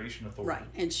Conservation Recreation Authority. Right,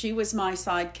 and she was my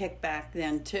sidekick back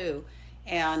then too,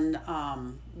 and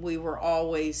we were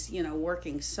always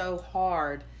working so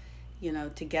hard,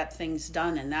 to get things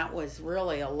done, and that was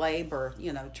really a labor,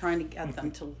 trying to get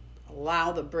them to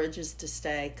allow the bridges to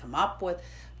stay, come up with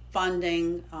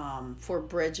funding for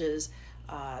bridges.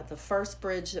 The first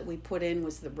bridge that we put in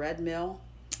was the Red Mill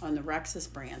on the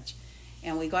Rexus branch,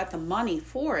 and we got the money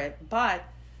for it, but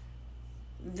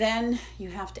then you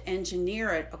have to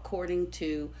engineer it according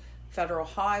to federal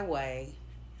highway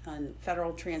and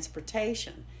federal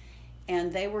transportation,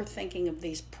 and they were thinking of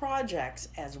these projects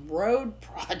as road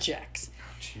projects.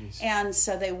 Jeez. And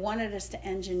so they wanted us to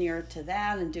engineer it to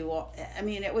that and do all,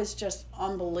 it was just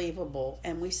unbelievable.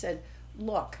 And we said,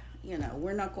 look,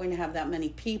 we're not going to have that many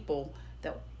people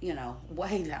that,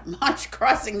 weigh that much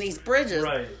crossing these bridges.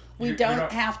 Right. We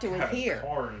don't have to adhere.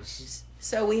 Cars.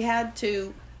 So we had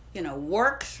to,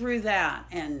 work through that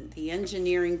and the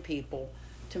engineering people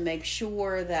to make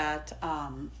sure that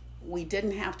we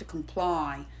didn't have to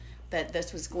comply, that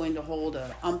this was going to hold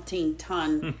a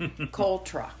umpteen-ton coal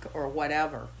truck or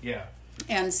whatever. Yeah.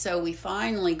 And so we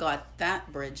finally got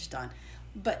that bridge done.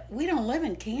 But we don't live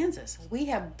in Kansas. We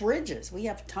have bridges. We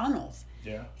have tunnels.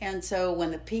 Yeah. And so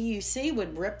when the PUC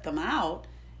would rip them out,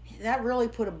 that really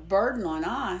put a burden on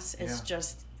us as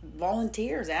just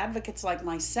volunteers, advocates like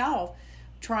myself,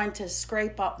 trying to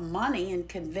scrape up money and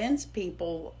convince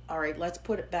people, all right, let's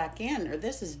put it back in, or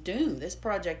this is doomed. This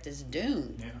project is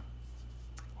doomed. Yeah.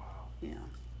 Wow. Yeah.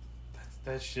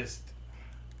 That's just...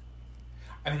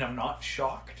 I'm not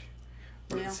shocked,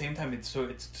 but at the same time, it's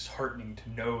disheartening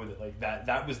to know that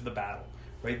that was the battle,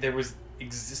 right? There was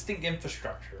existing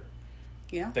infrastructure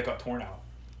that got torn out,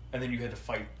 and then you had to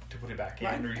fight to put it back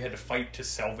in, or you had to fight to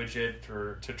salvage it,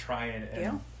 or to try and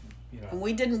And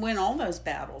we didn't win all those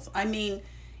battles.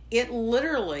 It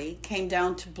literally came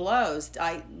down to blows.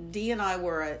 Dee and I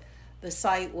were at the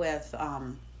site with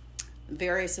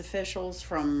various officials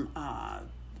from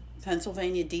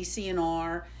Pennsylvania,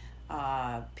 DCNR,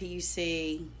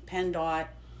 PUC, PennDOT,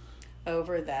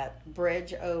 over that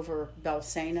bridge over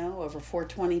Belsano, over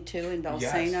 422 in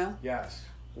Belsano. Yes.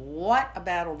 what a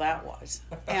battle that was.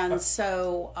 And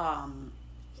so,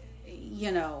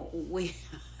 we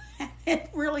it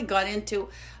really got into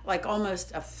like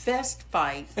almost a fist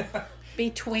fight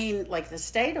between like the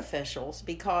state officials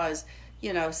because,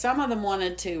 some of them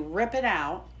wanted to rip it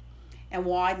out and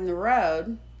widen the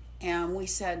road. And we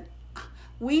said,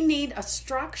 we need a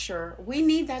structure. We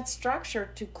need that structure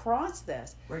to cross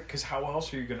this. Right, because how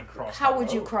else are you going to cross How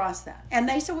would you cross that? And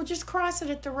they said, well, just cross it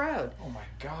at the road. Oh, my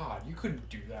God. You couldn't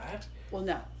do that. Well,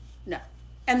 no.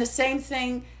 And the same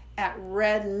thing at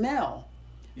Red Mill.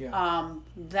 Yeah.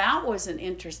 That was an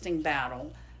interesting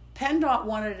battle. PennDOT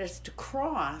wanted us to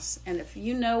cross, and if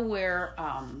you know where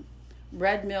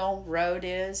Red Mill Road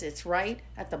is, it's right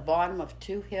at the bottom of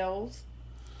two hills.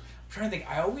 I'm trying to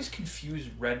think. I always confuse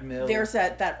Red Mill. There's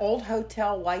that old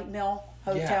hotel, White Mill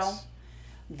Hotel. Yes.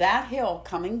 That hill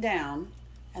coming down,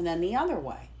 and then the other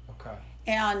way. Okay.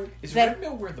 And is Red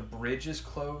Mill where the bridge is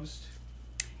closed?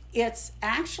 It's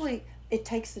actually, it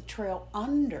takes the trail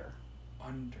under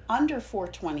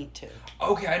 422.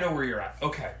 Okay, I know where you're at.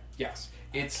 Okay, yes.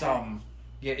 It's Okay.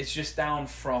 it's just down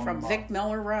from Vic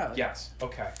Miller Road. Yes.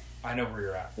 Okay. I know where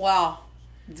you're at. Well,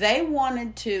 they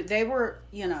were,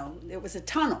 it was a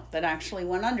tunnel that actually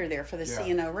went under there for the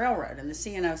C&O Railroad. And the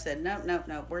C&O said,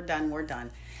 no, we're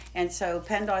done. And so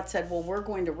PennDOT said, well, we're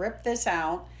going to rip this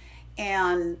out.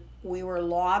 And we were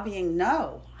lobbying,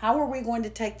 no. How are we going to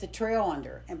take the trail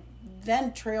under? And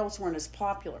then trails weren't as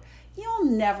popular. You'll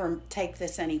never take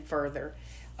this any further.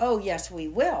 Oh, yes, we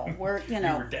will. We were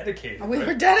dedicated. We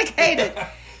were dedicated.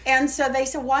 And so they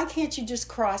said, why can't you just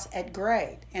cross at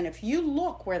grade? And if you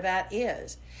look where that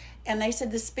is, and they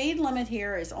said the speed limit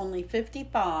here is only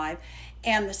 55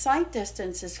 and the sight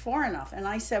distance is far enough. And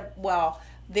I said, well,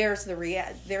 there's the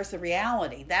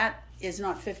reality. That is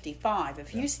not 55.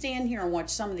 If you stand here and watch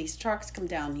some of these trucks come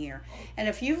down here, and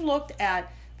if you've looked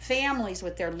at families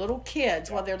with their little kids,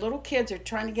 while their little kids are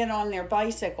trying to get on their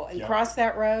bicycle and cross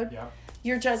that road,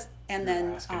 you're asking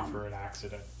for an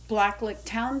accident. Blacklick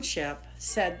Township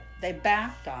said they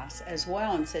backed us as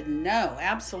well and said, no,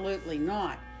 absolutely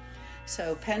not.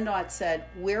 So PennDOT said,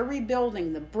 we're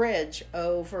rebuilding the bridge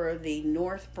over the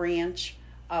north branch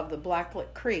of the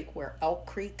Blacklick Creek where Elk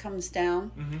Creek comes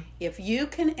down. Mm-hmm. If you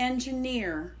can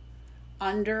engineer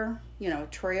under, a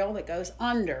trail that goes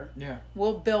under,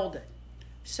 we'll build it.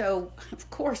 So, of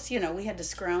course, we had to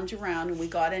scrounge around and we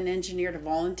got an engineer to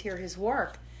volunteer his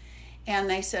work. And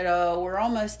they said, oh, we're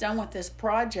almost done with this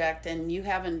project and you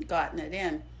haven't gotten it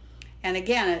in. And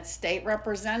again, a state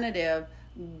representative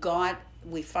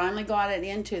we finally got it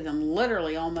into them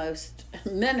literally almost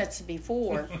minutes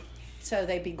before. So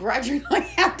they begrudgingly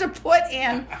had to put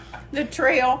in the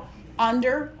trail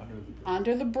under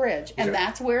the bridge. And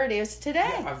that's where it is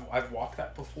today. Yeah, I've walked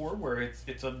that before where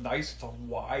it's a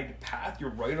wide path.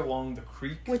 You're right along the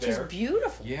creek which is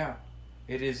beautiful. Yeah,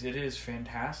 it is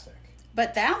fantastic.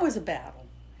 But that was a battle.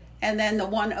 And then the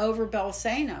one over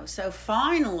Belsano. So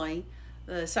finally,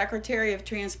 the Secretary of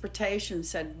Transportation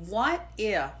said, what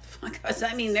if, because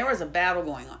there was a battle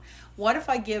going on. What if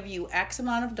I give you X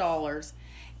amount of dollars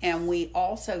and we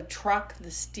also truck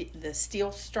the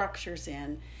steel structures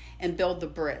in and build the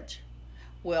bridge?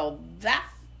 Will that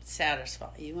satisfy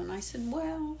you? And I said,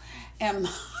 well, and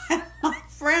my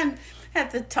friend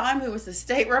at the time who was the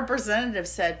state representative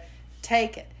said,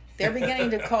 take it. They're beginning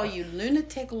to call you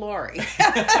Lunatic Lori.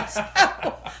 So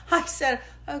I said,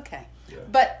 okay. Yeah.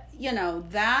 But,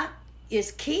 that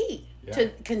is key to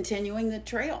continuing the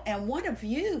trail. And what a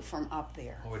view from up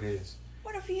there. Oh, it is.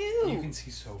 What a view. You can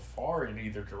see so far in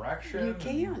either direction. You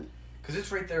can. Because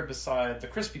it's right there beside the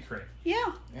Krispy Kreme.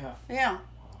 Yeah. Yeah. Yeah.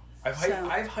 Wow.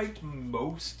 I've hiked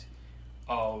most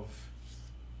of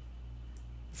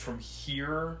from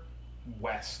here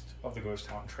west of the Ghost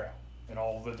Town Trail and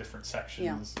all the different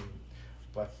sections.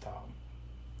 Yeah.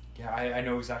 I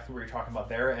know exactly what you're talking about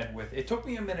there. And it took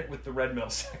me a minute with the Red Mill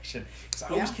section because I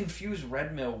always confuse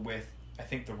Red Mill with, I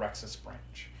think, the Rexus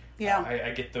branch. Yeah.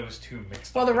 I get those two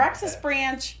mixed up. Well, the Rexus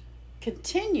branch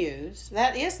continues.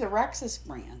 That is the Rexus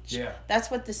branch. Yeah. That's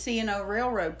what the C&O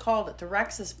Railroad called it, the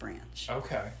Rexus branch.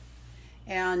 Okay.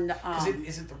 And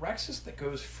is it the Rexus that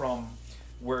goes from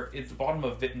where at the bottom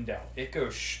of Vittendale, it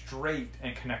goes straight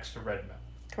and connects to Red Mill?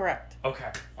 Correct.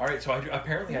 Okay. All right. So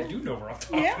apparently I do know where I'm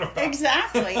talking about. Yeah,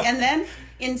 exactly. And then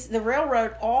in the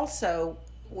railroad also,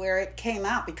 where it came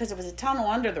out, because it was a tunnel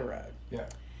under the road. Yeah.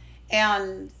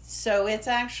 And so it's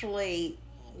actually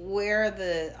where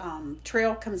the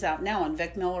trail comes out now on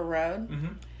Vic Miller Road.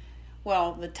 Mm-hmm.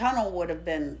 Well, the tunnel would have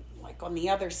been like on the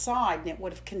other side, and it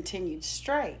would have continued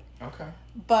straight. Okay.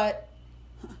 But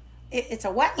it's a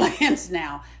wetlands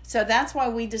now. So that's why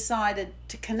we decided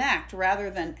to connect rather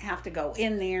than have to go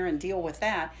in there and deal with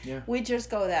that. Yeah. We just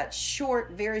go that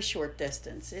short, very short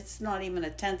distance. It's not even a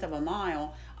tenth of a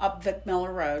mile up Vic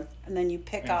Miller Road, and then you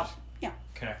pick And up, just yeah,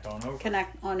 connect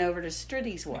on over to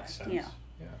Stritty's Way. Makes sense. Yeah.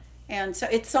 Yeah. And so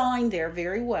it's signed there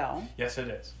very well. Yes, it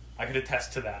is. I can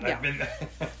attest to that. Yeah. I've been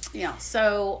there. Yeah.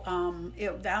 So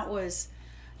that was,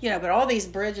 but all these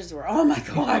bridges were, oh my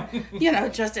God,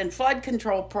 just in flood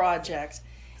control projects.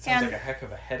 Sounds like a heck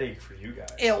of a headache for you guys.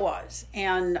 It was.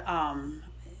 And,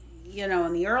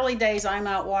 in the early days, I'm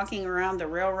out walking around the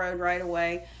railroad right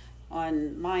away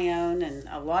on my own, and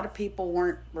a lot of people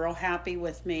weren't real happy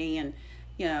with me. And,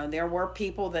 there were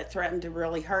people that threatened to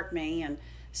really hurt me. And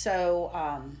so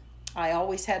I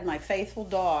always had my faithful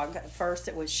dog. At first,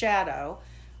 it was Shadow,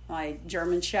 my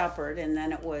German Shepherd, and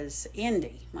then it was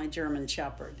Indy, my German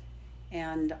Shepherd.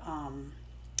 And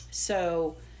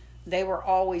so they were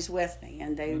always with me,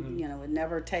 and they, would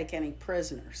never take any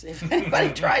prisoners if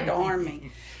anybody tried to harm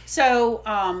me. So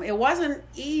it wasn't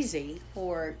easy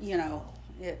or,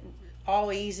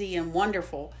 all easy and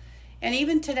wonderful. And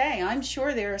even today, I'm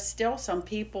sure there are still some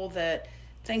people that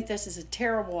think this is a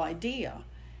terrible idea.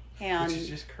 Which is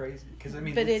just crazy.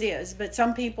 But it is. But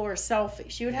some people are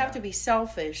selfish. You would have to be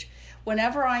selfish.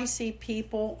 Whenever I see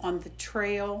people on the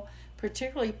trail,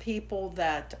 particularly people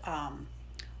that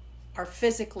are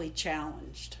physically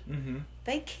challenged,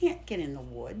 they can't get in the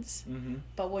woods.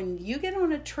 But when you get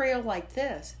on a trail like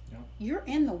this, you're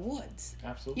in the woods.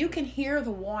 Absolutely. You can hear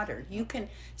the water. You can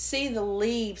see the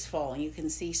leaves falling. You can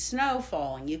see snow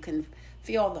falling. You can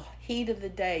feel the heat of the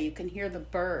day. You can hear the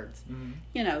birds.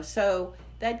 So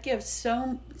that gives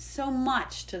so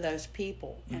much to those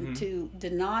people, and to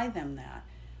deny them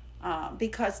that.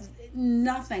 Because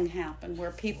nothing happened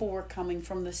where people were coming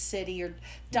from the city or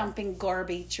dumping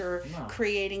garbage or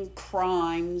creating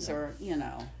crimes or. And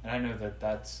I know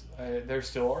that's there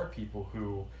still are people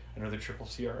who, I know the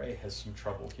CCCRA has some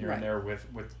trouble here and there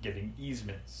with getting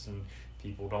easements, and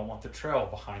people don't want the trail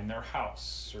behind their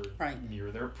house or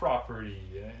near their property.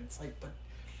 And it's like, but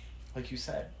like you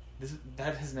said,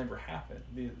 that has never happened.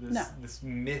 This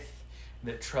myth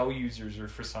that trail users are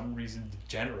for some reason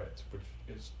degenerates, which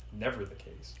is never the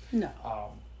case. No.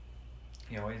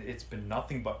 It's been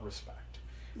nothing but respect.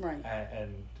 Right.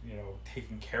 And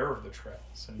taking care of the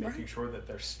trails and making sure that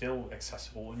they're still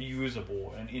accessible and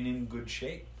usable and in good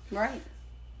shape. Right.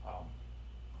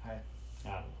 I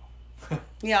don't know.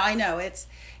 Yeah, I know.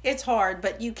 It's hard,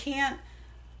 but you can't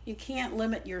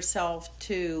limit yourself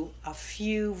to a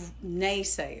few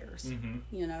naysayers.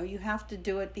 You have to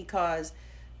do it because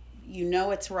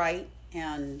it's right,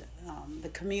 and the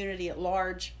community at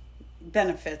large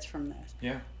benefits from this.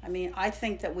 Yeah. I mean, I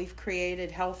think that we've created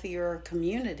healthier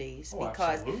communities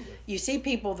because absolutely. You see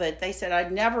people that they said,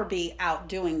 I'd never be out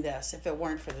doing this if it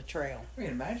weren't for the trail. I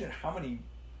mean, imagine how many,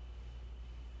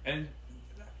 I'm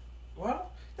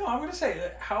going to say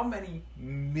that how many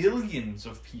millions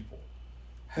of people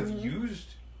have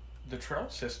used the trail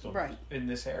system in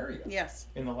this area. Yes.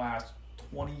 In the last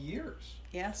 20 years.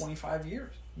 Yes. 25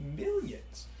 years.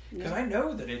 Millions. Because I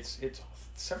know that it's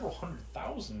several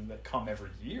 100,000 that come every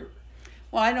year.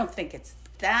 Well, I don't think it's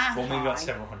that Well, maybe high. not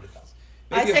several 100,000.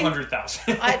 Maybe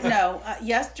 100,000. I know.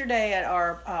 Yesterday at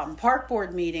our park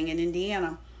board meeting in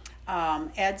Indiana,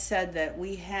 Ed said that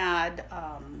we had,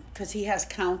 because he has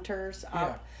counters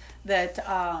up, that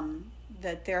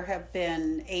there have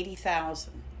been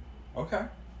 80,000. Okay.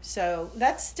 So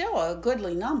that's still a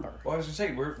goodly number. Well, I was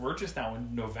going to say, we're just now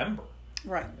in November.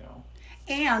 Right.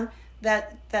 And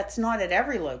that's not at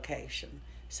every location.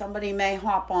 Somebody may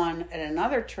hop on at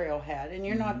another trailhead, and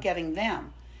you're not getting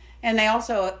them. And they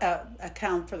also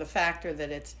account for the factor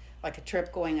that it's like a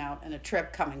trip going out and a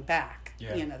trip coming back.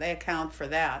 Yeah. They account for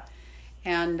that.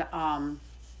 And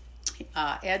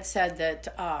Ed said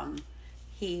that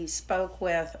he spoke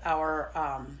with our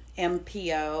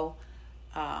MPO,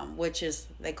 which is,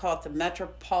 they call it the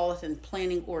Metropolitan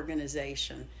Planning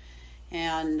Organization.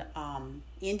 And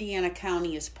Indiana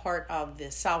County is part of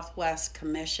the Southwest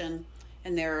Commission,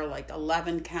 and there are like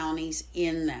 11 counties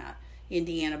in that,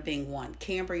 Indiana being one.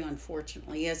 Cambria,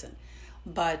 unfortunately, isn't.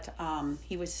 But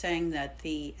he was saying that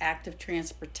the Active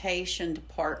Transportation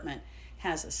Department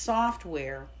has a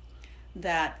software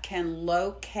that can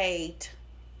locate,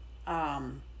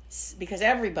 because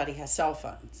everybody has cell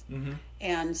phones.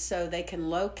 And so they can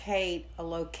locate a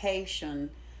location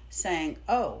saying,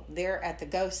 oh, they're at the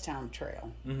Ghost Town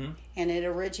Trail. And it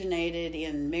originated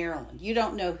in Maryland. You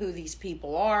don't know who these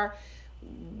people are,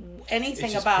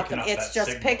 anything about them. It's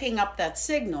just picking up that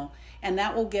signal, and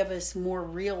that will give us more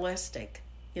realistic,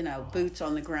 boots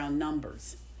on the ground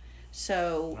numbers.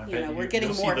 So, I you bet know, we're getting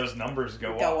you'll more see those numbers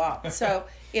go up. So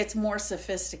it's more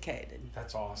sophisticated.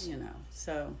 That's awesome. You know,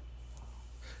 so.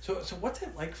 So what's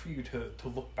it like for you to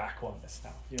look back on this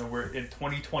now? You know, we're in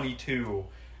 2022,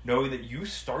 knowing that you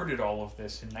started all of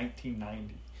this in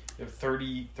 1990,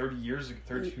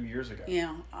 32 years ago.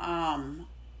 Yeah.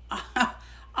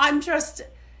 I'm just,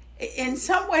 in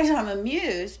some ways I'm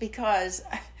amused because,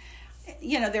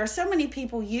 you know, there are so many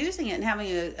people using it and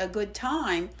having a good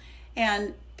time.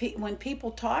 And when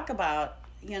people talk about,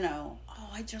 you know, oh,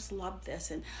 I just love this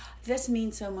and this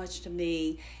means so much to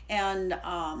me. And,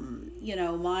 you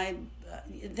know,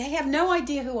 they have no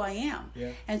idea who I am.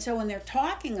 Yeah. And so when they're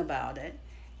talking about it,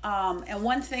 and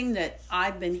one thing that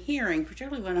I've been hearing,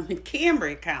 particularly when I'm in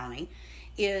Cambria County,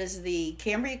 is the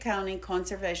Cambria County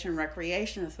Conservation and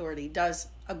Recreation Authority does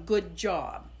a good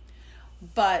job.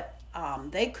 But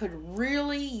they could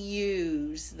really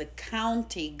use the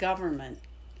county government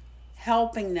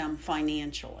helping them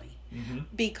financially. Mm-hmm.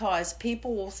 Because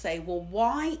people will say, well,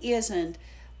 why isn't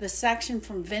the section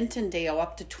from Vintondale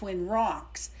up to Twin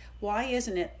Rocks, why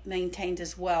isn't it maintained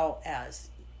as well as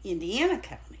Indiana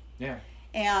County? Yeah.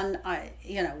 And,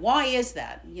 you know, why is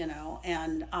that? You know,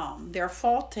 and they're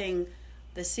faulting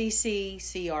the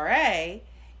CCCRA,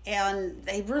 and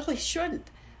they really shouldn't.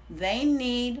 They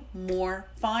need more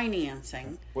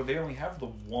financing. Well, they only have the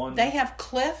one. They have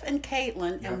Cliff and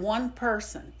Caitlin and one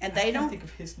person, and they don't think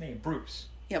of his name, Bruce.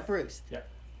 Yeah, Bruce. Yeah.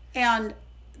 And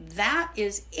that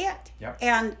is it. Yeah.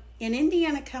 And in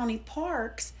Indiana County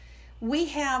Parks, we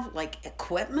have like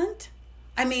equipment.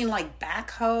 I mean, like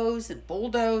backhoes and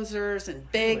bulldozers and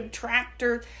big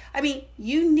tractors. I mean,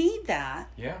 you need that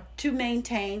to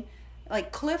maintain.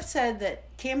 Like Cliff said that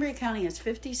Cambria County has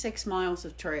 56 miles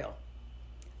of trail.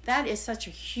 That is such a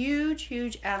huge,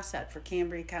 huge asset for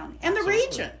Cambria County and the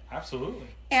region. Absolutely.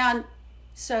 And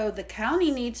so the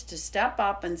county needs to step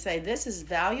up and say, this is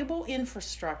valuable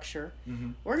infrastructure.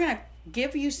 Mm-hmm. We're going to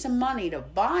give you some money to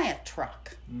buy a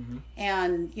truck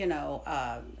and, you know,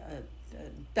 a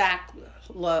backhoe.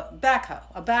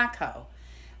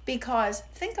 Because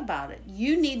think about it.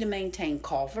 You need to maintain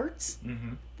culverts.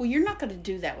 Mm-hmm. Well, you're not going to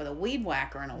do that with a weed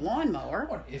whacker and a lawnmower.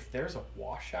 Well, if there's a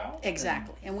washout.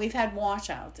 Exactly. And we've had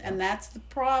washouts. And that's the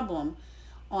problem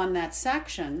on that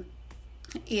section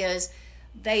is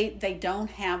they don't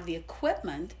have the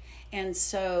equipment. And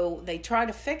so they try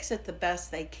to fix it the best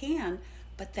they can,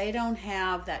 but they don't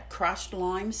have that crushed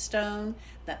limestone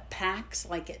that packs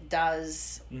like it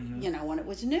does, you know, when it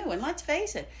was new. And let's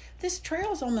face it, this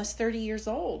trail is almost 30 years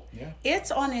old. Yeah. It's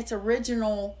on its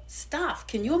original stuff.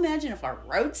 Can you imagine if our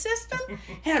road system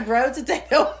had roads that they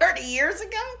built 30 years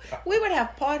ago? We would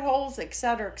have potholes, et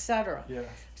cetera, et cetera. Yeah.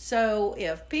 So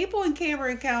if people in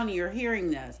Cambria County are hearing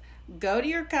this, go to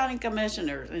your county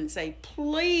commissioners and say,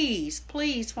 please,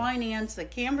 please finance the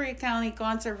Cambria County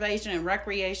Conservation and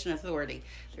Recreation Authority.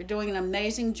 They're doing an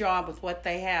amazing job with what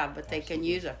they have, but they can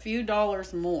use a few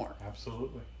dollars more.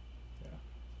 Absolutely. Yeah.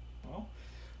 Well,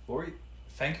 Lori,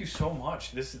 thank you so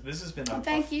much. This has been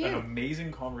an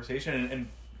amazing conversation, and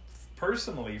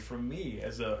personally, for me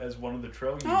as one of the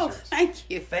trail users. Oh, thank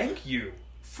you. Thank you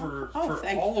for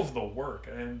all of the work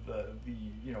and the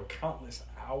you know, countless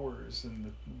hours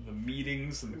and the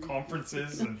meetings and the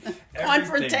conferences and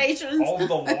confrontations, all the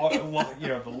you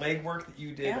know, the legwork that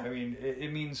you did. Yeah. I mean,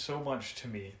 it means so much to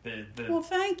me. Well,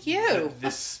 thank you.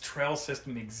 This trail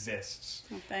system exists,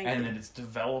 that it's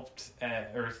developed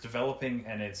or it's developing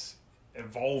and it's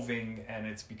evolving and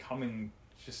it's becoming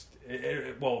just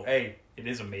it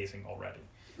is amazing already.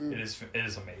 It is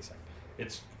amazing.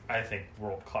 It's, I think,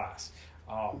 world class.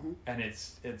 And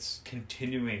it's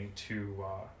continuing to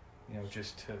you know,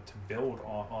 just to build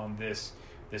on this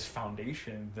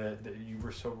foundation that you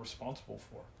were so responsible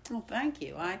for. Well, thank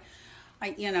you. I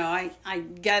you know, I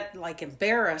get like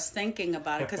embarrassed thinking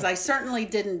about it because I certainly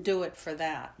didn't do it for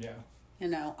that. Yeah. You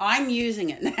know, I'm using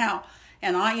it now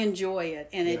and I enjoy it,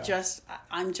 and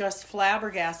I'm just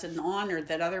flabbergasted and honored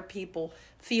that other people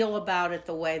feel about it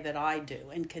the way that I do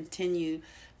and continue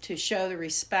to show the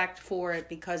respect for it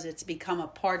because it's become a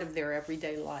part of their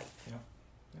everyday life. Yeah.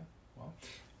 Well,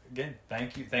 again,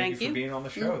 thank you for being on the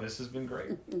show. This has been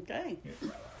great. Okay. Yeah.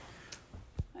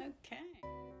 Okay.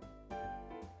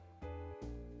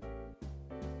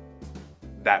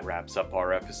 That wraps up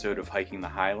our episode of Hiking the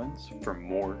Highlands. For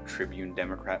more Tribune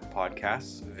Democrat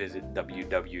podcasts, visit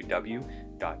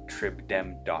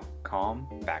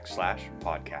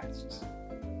www.tribdem.com/podcasts.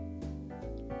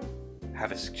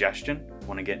 Have a suggestion?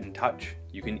 Want to get in touch?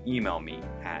 You can email me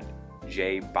at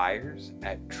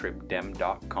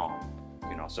jbyers@tribdem.com. You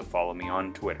can also follow me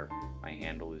on Twitter. My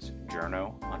handle is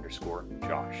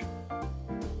journo_Josh.